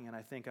unpacking, and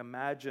I think,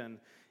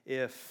 imagine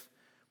if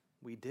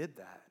we did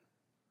that.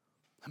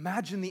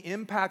 Imagine the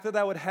impact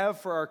that would have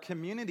for our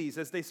communities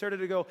as they started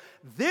to go,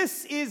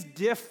 this is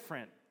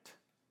different.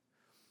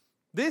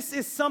 This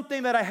is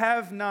something that I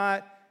have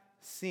not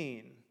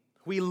seen.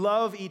 We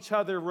love each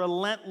other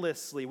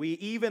relentlessly. We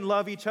even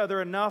love each other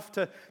enough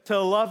to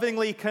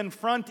lovingly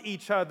confront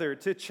each other,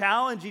 to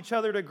challenge each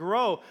other to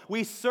grow.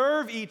 We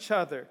serve each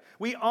other.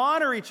 We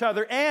honor each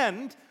other.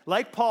 And,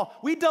 like Paul,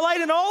 we delight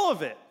in all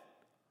of it.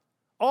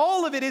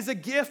 All of it is a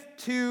gift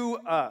to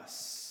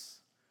us.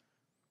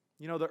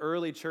 You know, the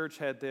early church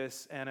had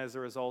this, and as a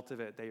result of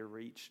it, they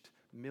reached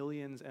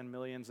millions and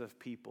millions of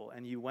people.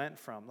 And you went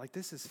from, like,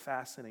 this is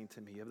fascinating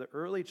to me, of the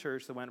early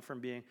church that went from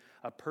being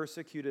a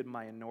persecuted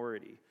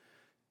minority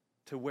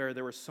to where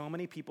there were so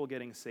many people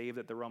getting saved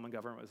that the Roman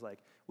government was like,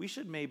 we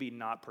should maybe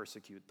not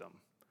persecute them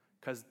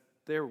because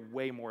they're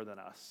way more than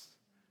us.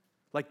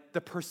 Like, the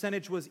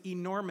percentage was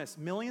enormous.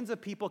 Millions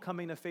of people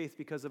coming to faith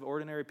because of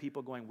ordinary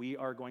people going, we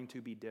are going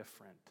to be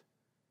different.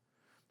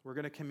 We're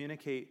going to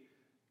communicate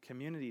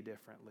community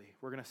differently.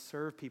 We're going to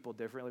serve people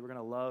differently. We're going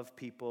to love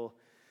people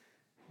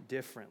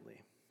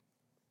differently.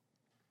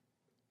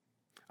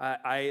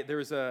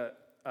 There's a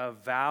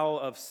vow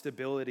of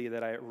stability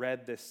that I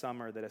read this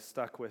summer that has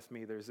stuck with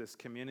me. There's this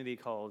community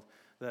called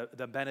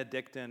the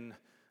Benedictine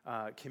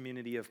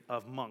community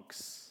of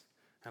monks.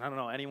 And I don't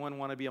know, anyone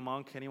want to be a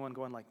monk? Anyone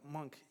going like,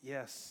 monk?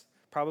 Yes.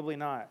 Probably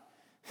not.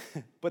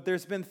 But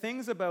there's been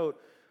things about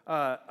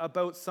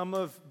some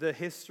of the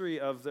history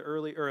of the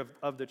early, or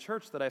of the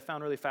church that I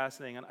found really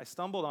fascinating. And I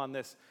stumbled on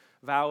this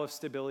vow of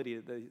stability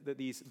that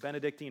these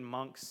Benedictine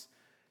monks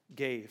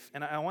gave.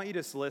 And I want you to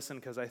just listen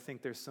because I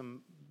think there's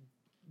some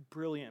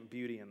brilliant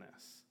beauty in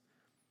this.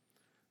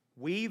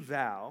 We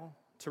vow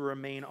to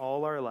remain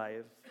all our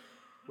life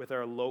with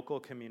our local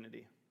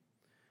community.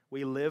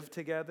 We live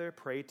together,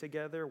 pray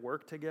together,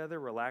 work together,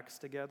 relax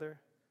together.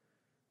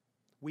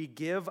 We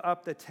give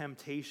up the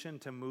temptation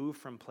to move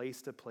from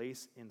place to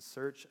place in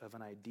search of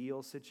an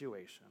ideal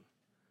situation.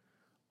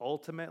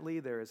 Ultimately,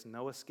 there is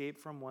no escape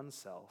from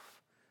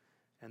oneself,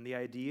 and the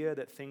idea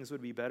that things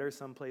would be better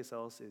someplace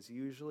else is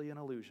usually an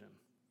illusion.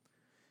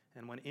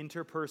 And when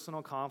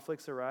interpersonal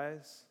conflicts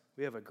arise,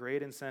 we have a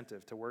great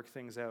incentive to work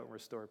things out and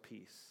restore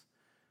peace.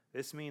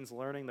 This means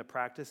learning the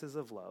practices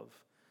of love,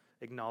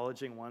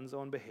 acknowledging one's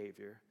own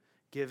behavior,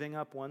 giving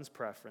up one's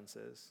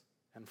preferences,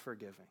 and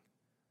forgiving.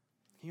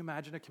 Can you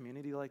imagine a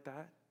community like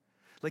that?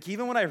 Like,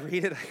 even when I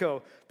read it, I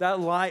go, that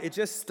line, it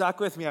just stuck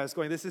with me. I was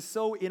going, this is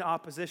so in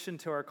opposition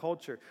to our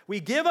culture. We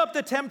give up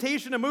the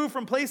temptation to move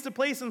from place to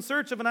place in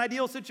search of an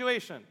ideal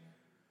situation.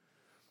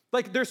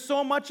 Like, there's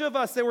so much of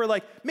us that we're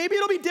like, maybe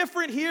it'll be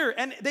different here.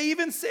 And they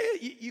even say,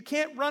 you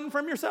can't run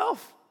from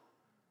yourself.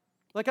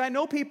 Like, I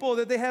know people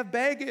that they have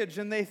baggage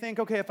and they think,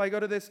 okay, if I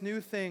go to this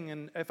new thing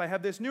and if I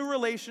have this new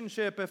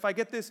relationship, if I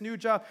get this new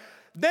job,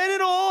 then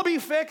it'll all be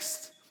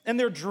fixed. And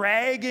they're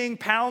dragging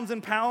pounds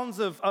and pounds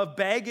of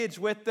baggage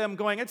with them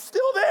going, it's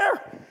still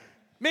there.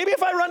 Maybe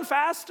if I run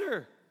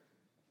faster.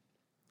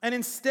 And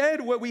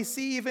instead, what we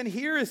see even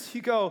here is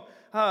you go,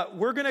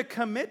 we're going to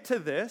commit to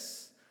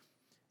this.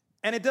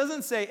 And it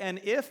doesn't say,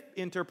 and if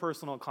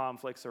interpersonal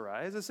conflicts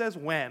arise, it says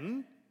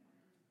when.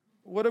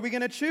 What are we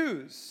going to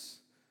choose?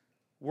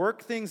 We're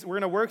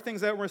going to work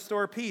things out and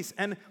restore peace.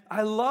 And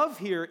I love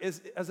here,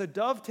 is as a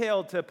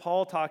dovetail to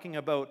Paul talking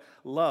about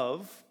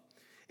love,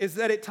 is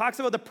that it talks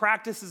about the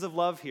practices of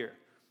love here.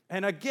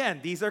 And again,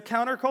 these are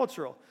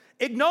countercultural.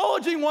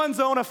 Acknowledging one's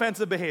own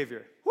offensive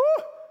behavior.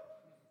 Woo!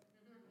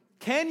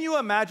 Can you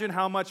imagine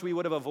how much we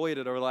would have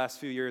avoided over the last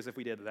few years if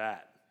we did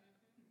that?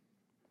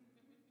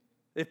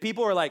 If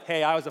people were like,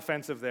 hey, I was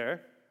offensive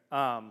there.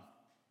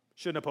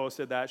 Shouldn't have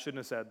posted that, shouldn't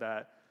have said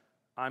that.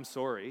 I'm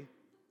sorry.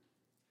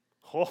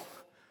 Oh,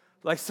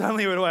 like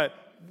suddenly it went,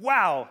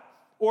 wow.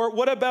 Or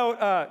what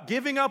about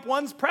giving up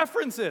one's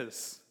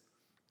preferences?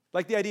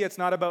 Like the idea it's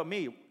not about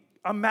me.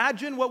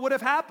 Imagine what would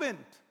have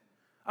happened.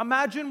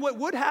 Imagine what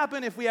would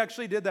happen if we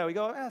actually did that. We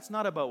go, it's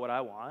not about what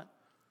I want.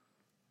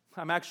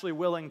 I'm actually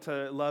willing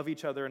to love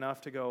each other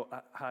enough to go,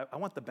 I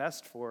want the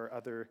best for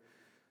other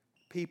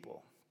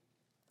people.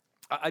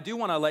 I do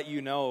want to let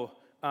you know,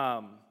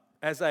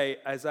 as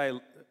I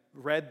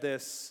read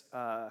this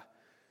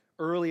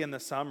early in the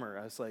summer,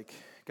 I was like,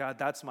 God,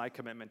 that's my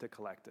commitment to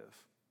Collective.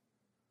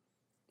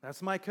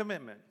 That's my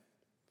commitment.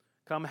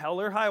 Come hell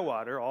or high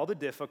water, all the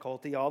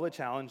difficulty, all the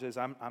challenges,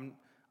 I'm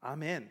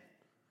in.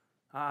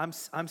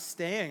 I'm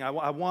staying. I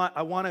want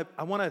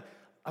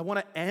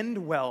to end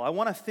well. I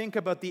want to think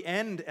about the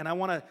end, and I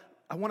want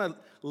to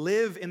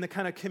live in the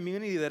kind of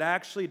community that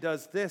actually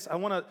does this. I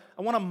want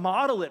to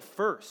model it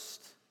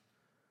first.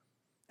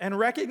 And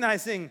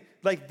recognizing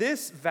like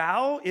this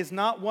vow is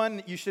not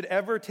one you should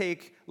ever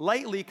take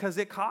lightly because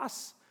it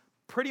costs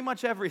pretty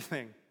much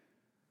everything.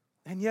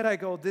 And yet I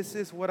go, this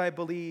is what I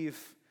believe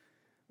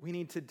we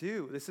need to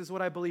do. This is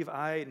what I believe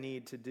I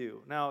need to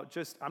do. Now,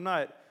 I'm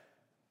not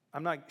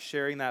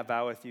sharing that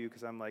vow with you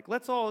because I'm like,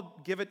 let's all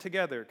give it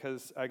together.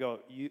 Because I go,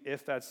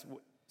 if that's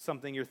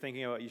something you're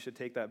thinking about, you should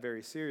take that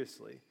very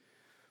seriously.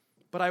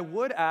 But I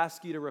would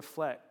ask you to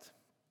reflect.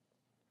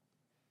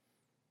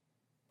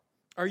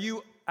 Are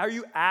you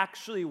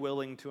actually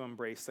willing to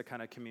embrace the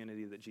kind of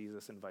community that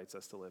Jesus invites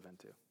us to live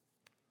into?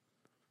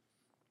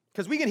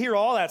 Because we can hear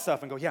all that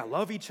stuff and go, yeah,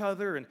 love each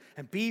other and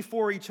be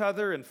for each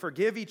other and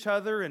forgive each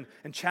other and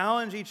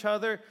challenge each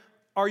other.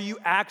 Are you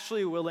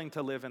actually willing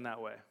to live in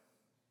that way?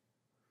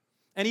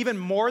 And even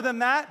more than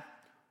that,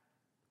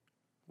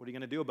 what are you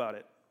going to do about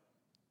it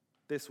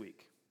this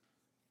week?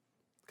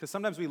 Because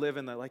sometimes we live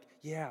in the like,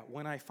 yeah,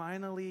 when I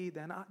finally,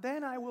 then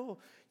I will,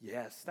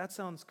 yes, that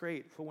sounds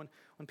great. But when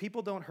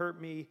people don't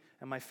hurt me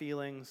and my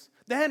feelings,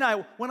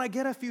 when I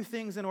get a few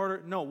things in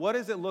order, no, what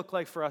does it look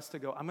like for us to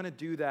go, I'm going to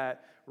do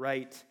that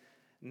right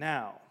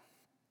now?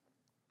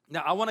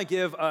 Now, I want to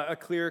give a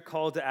clear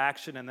call to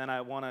action, and then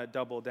I want to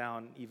double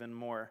down even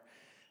more.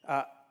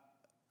 I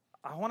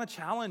want to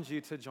challenge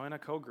you to join a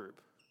co-group.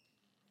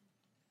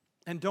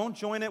 And don't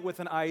join it with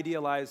an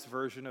idealized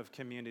version of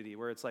community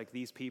where it's like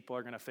these people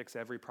are going to fix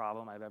every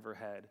problem I've ever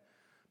had.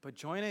 But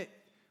join it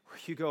where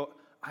you go,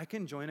 I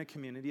can join a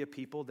community of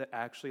people that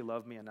actually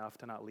love me enough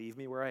to not leave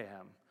me where I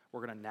am. We're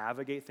going to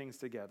navigate things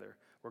together.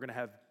 We're going to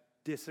have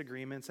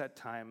disagreements at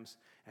times,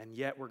 and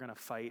yet we're going to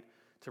fight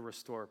to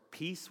restore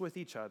peace with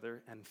each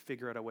other and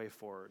figure out a way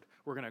forward.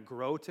 We're going to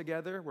grow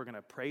together. We're going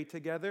to pray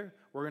together.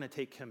 We're going to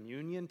take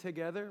communion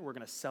together. We're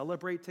going to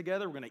celebrate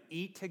together. We're going to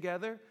eat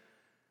together.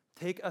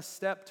 Take a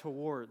step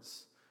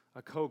towards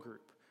a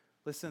co-group.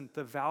 Listen,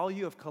 the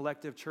value of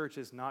collective church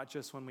is not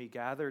just when we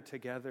gather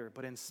together,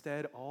 but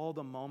instead all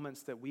the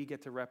moments that we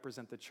get to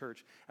represent the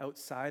church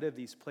outside of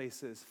these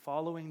places.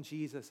 Following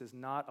Jesus is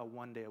not a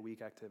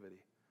one-day-a-week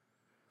activity.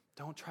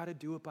 Don't try to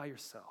do it by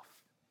yourself.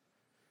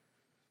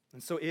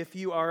 And so if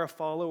you are a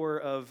follower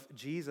of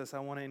Jesus, I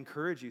want to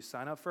encourage you,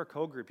 sign up for a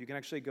co-group. You can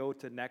actually go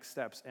to Next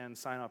Steps and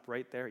sign up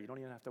right there. You don't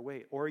even have to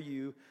wait. Or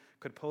you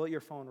could pull out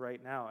your phone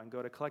right now and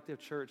go to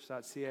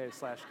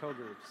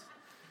collectivechurch.ca/co-groups.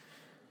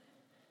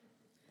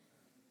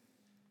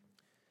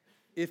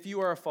 If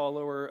you are a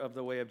follower of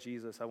the way of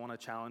Jesus, I want to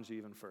challenge you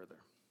even further.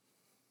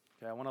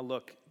 Okay, I want to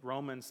look.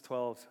 Romans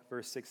 12,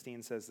 verse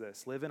 16 says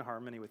this: live in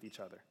harmony with each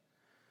other.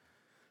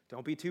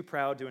 Don't be too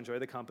proud to enjoy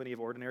the company of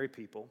ordinary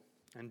people,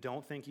 and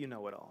don't think you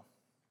know it all.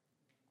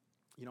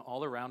 You know,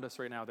 all around us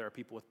right now, there are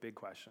people with big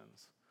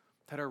questions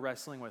that are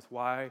wrestling with,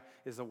 why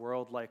is the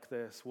world like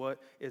this? What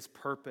is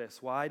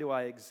purpose? Why do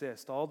I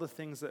exist? All the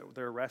things that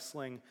they're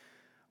wrestling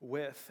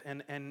with.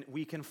 And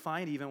we can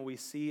find even what we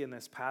see in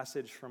this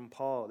passage from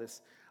Paul,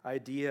 this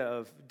idea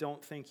of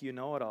don't think you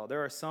know it all.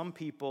 There are some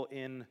people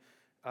in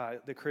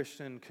the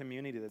Christian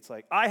community that's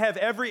like, I have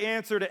every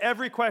answer to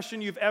every question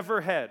you've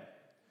ever had.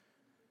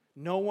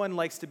 No one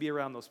likes to be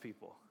around those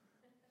people.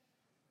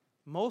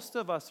 Most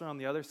of us are on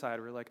the other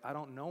side. We're like, I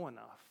don't know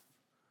enough.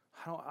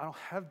 I don't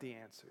have the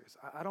answers.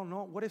 I don't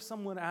know. What if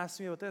someone asks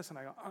me about this? And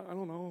I go, I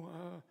don't know.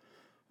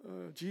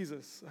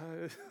 Jesus.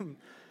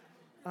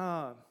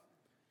 And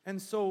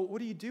so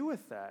what do you do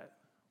with that?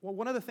 Well,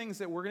 one of the things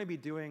that we're going to be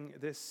doing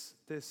this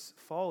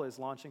fall is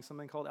launching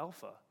something called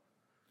Alpha.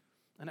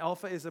 And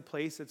Alpha is a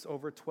place that's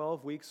over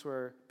 12 weeks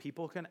where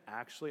people can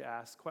actually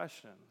ask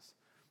questions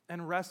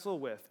and wrestle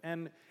with.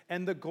 And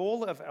the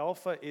goal of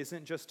Alpha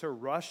isn't just to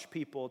rush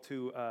people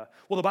to,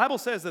 well, the Bible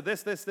says that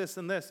this,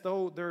 and this,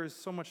 though there's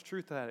so much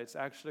truth to that. It's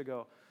actually to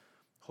go,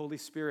 Holy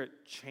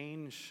Spirit,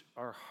 change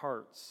our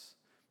hearts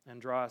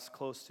and draw us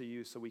close to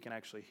you so we can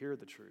actually hear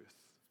the truth.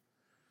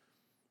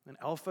 And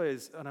Alpha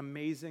is an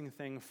amazing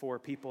thing for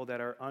people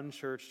that are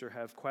unchurched or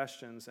have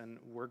questions, and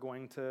we're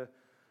going to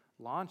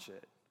launch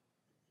it.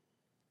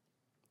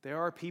 There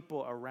are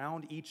people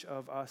around each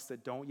of us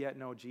that don't yet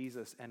know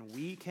Jesus, and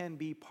we can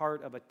be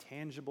part of a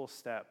tangible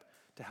step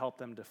to help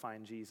them to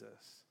find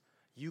Jesus.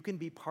 You can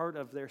be part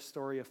of their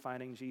story of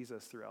finding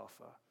Jesus through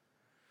Alpha.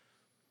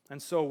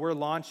 And so we're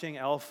launching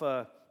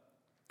Alpha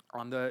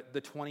on the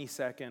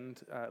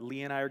 22nd.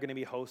 Lee and I are going to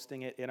be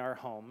hosting it in our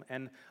home.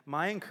 And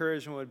my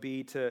encouragement would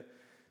be to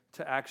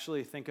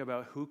actually think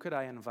about who could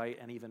I invite,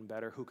 and even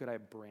better, who could I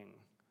bring?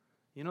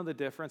 You know the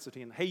difference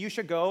between, hey, you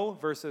should go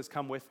versus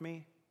come with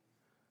me?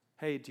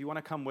 Hey, do you want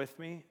to come with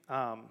me?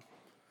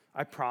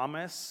 I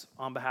promise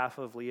on behalf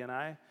of Lee and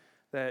I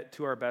that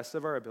to our best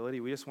of our ability,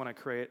 we just want to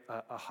create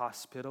a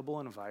hospitable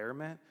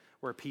environment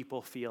where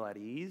people feel at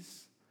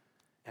ease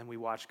and we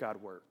watch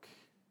God work.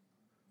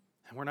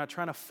 And we're not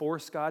trying to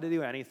force God to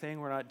do anything.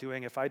 We're not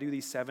doing, if I do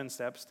these 7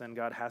 steps, then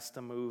God has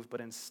to move.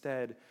 But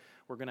instead,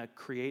 we're going to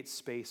create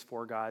space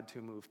for God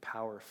to move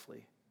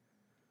powerfully.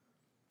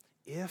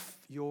 If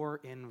your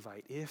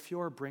invite, if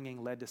your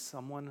bringing led to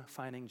someone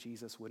finding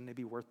Jesus, wouldn't it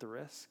be worth the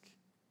risk?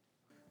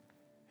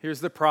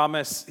 Here's the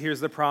promise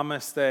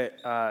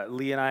that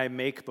Lee and I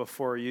make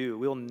before you.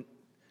 We'll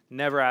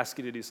never ask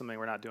you to do something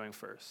we're not doing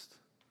first.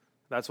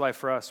 That's why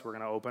for us, we're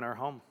going to open our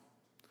home.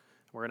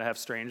 We're going to have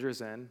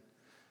strangers in,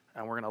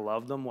 and we're going to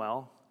love them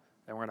well,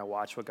 and we're going to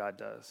watch what God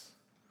does.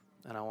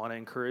 And I want to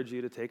encourage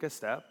you to take a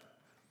step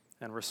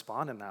and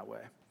respond in that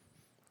way,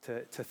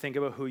 to think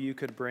about who you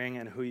could bring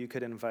and who you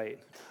could invite.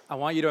 I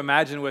want you to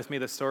imagine with me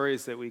the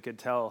stories that we could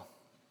tell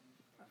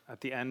at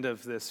the end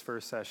of this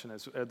first session,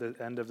 at the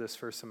end of this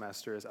first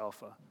semester as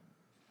Alpha,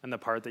 and the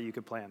part that you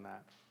could play in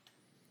that.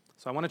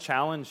 So I want to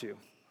challenge you.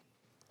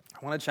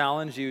 I want to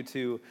challenge you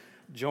to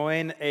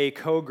join a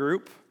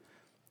co-group.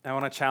 I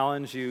want to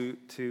challenge you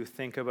to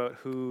think about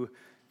who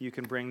you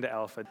can bring to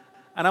Alpha.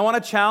 And I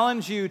want to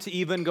challenge you to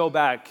even go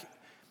back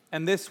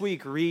and this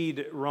week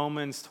read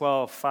Romans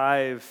 12,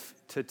 5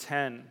 to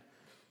 10,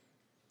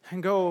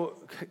 and go,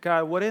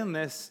 God, what in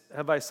this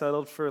have I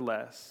settled for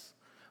less?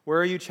 Where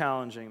are you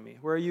challenging me?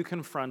 Where are you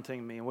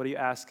confronting me? What are you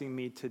asking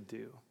me to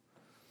do?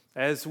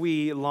 As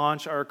we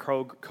launch our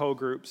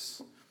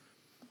co-groups,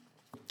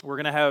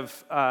 we're going to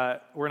have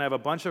a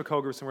bunch of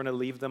co-groups, and we're going to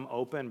leave them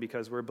open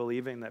because we're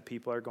believing that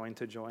people are going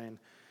to join,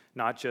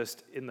 not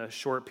just in the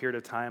short period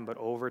of time, but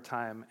over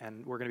time,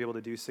 and we're going to be able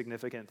to do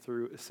significant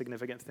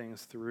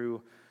things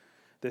through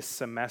this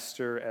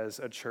semester as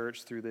a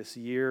church, through this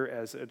year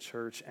as a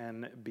church,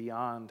 and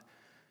beyond.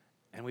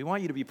 And we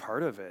want you to be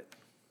part of it.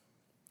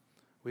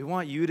 We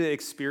want you to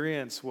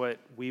experience what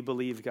we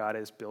believe God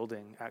is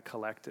building at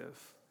Collective.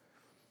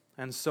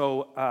 And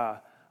so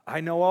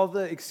I know all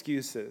the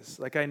excuses.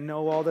 Like, I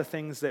know all the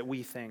things that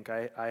we think.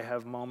 I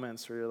have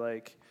moments where you're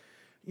like,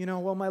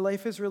 well, my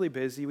life is really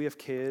busy. We have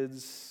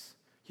kids.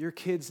 Your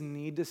kids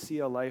need to see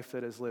a life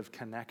that is lived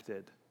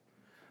connected.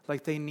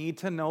 Like, they need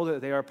to know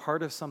that they are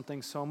part of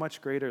something so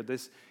much greater.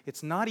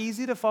 It's not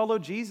easy to follow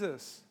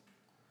Jesus.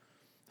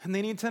 And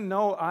they need to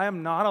know I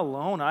am not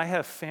alone. I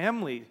have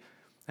family.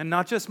 And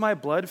not just my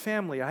blood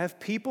family. I have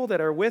people that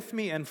are with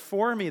me and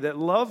for me, that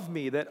love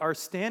me, that are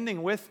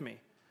standing with me.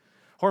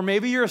 Or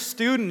maybe you're a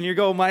student and you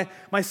go, my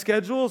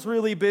schedule is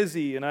really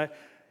busy, and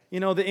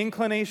the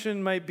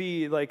inclination might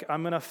be like,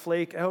 I'm going to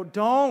flake out.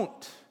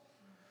 Don't.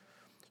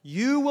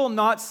 You will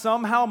not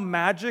somehow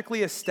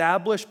magically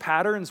establish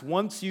patterns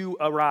once you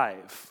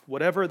arrive,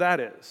 whatever that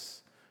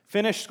is.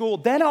 Finish school,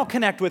 then I'll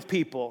connect with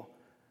people.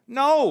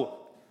 No.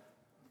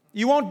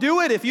 You won't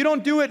do it. If you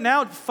don't do it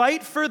now,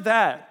 fight for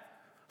that.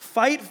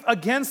 Fight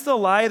against the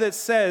lie that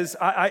says,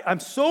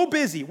 I'm so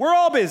busy. We're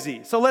all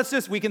busy. So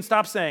we can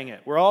stop saying it.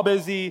 We're all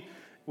busy.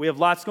 We have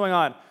lots going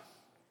on.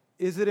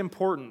 Is it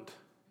important?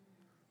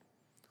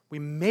 We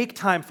make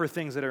time for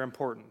things that are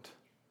important.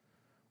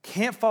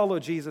 Can't follow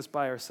Jesus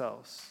by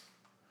ourselves.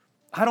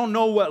 I don't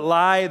know what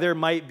lie there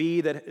might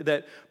be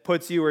that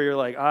puts you where you're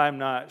like, I'm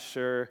not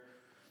sure.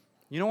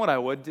 You know what I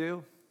would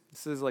do?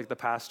 This is like the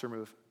pastor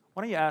move.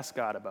 Why don't you ask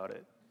God about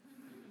it?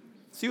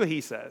 See what he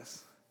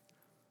says.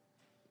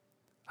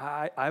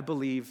 I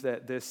believe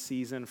that this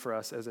season for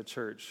us as a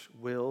church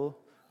will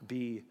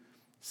be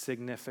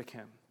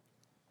significant.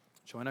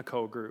 Join a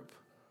co-group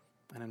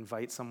and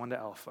invite someone to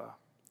Alpha,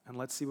 and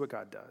let's see what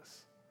God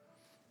does.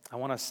 I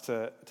want us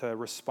to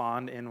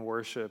respond in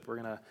worship.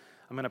 I'm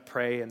going to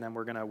pray, and then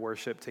we're going to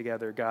worship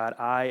together. God,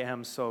 I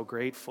am so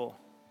grateful.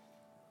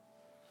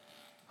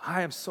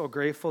 I am so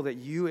grateful that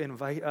you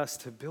invite us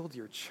to build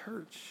your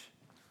church.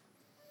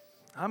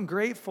 I'm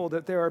grateful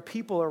that there are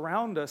people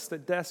around us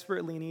that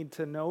desperately need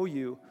to know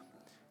you.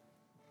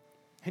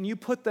 And you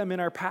put them in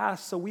our path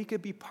so we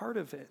could be part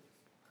of it.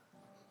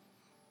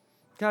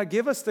 God,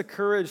 give us the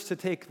courage to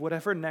take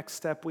whatever next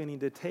step we need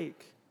to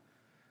take.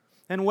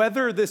 And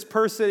whether this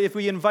person, if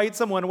we invite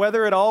someone,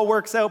 whether it all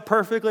works out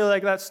perfectly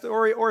like that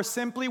story, or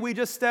simply we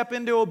just step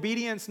into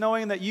obedience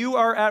knowing that you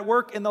are at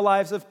work in the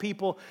lives of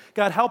people,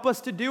 God, help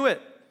us to do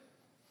it.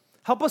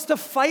 Help us to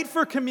fight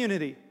for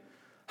community.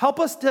 Help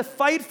us to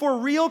fight for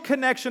real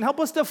connection. Help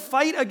us to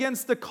fight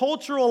against the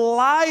cultural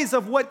lies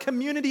of what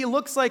community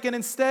looks like, and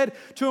instead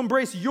to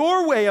embrace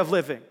your way of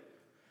living.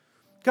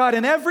 God,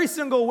 in every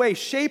single way,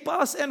 shape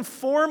us and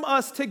form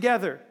us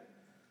together.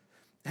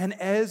 And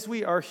as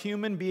we are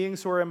human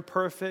beings who are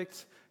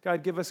imperfect,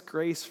 God, give us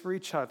grace for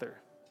each other.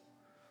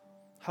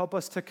 Help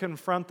us to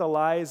confront the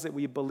lies that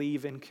we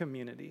believe in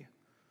community.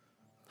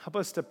 Help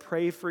us to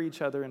pray for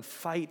each other and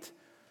fight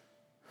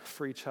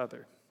for each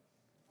other.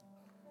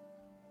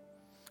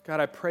 God,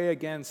 I pray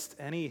against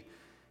any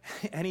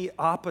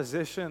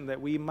opposition that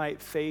we might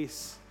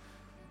face.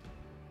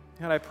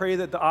 God, I pray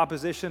that the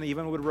opposition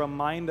even would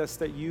remind us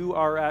that you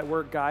are at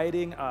work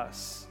guiding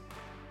us.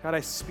 God, I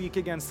speak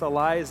against the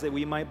lies that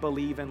we might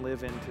believe and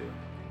live into.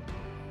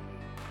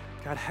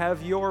 God,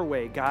 have your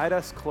way. Guide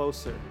us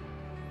closer.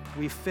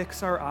 We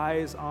fix our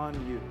eyes on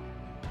you,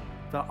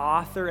 the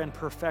author and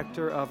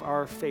perfecter of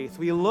our faith.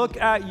 We look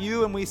at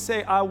you and we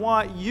say, I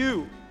want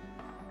you.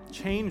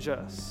 Change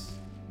us.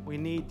 We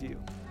need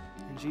you.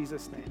 In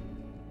Jesus' name,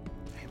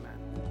 amen.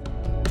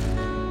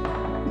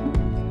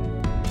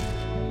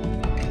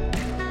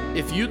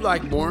 If you'd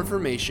like more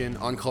information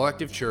on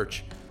Collective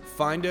Church,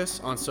 find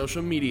us on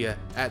social media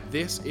at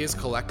This Is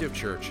Collective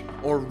Church,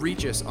 or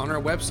reach us on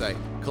our website,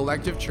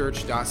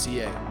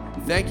 collectivechurch.ca.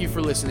 Thank you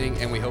for listening,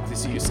 and we hope to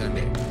see you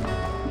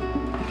Sunday.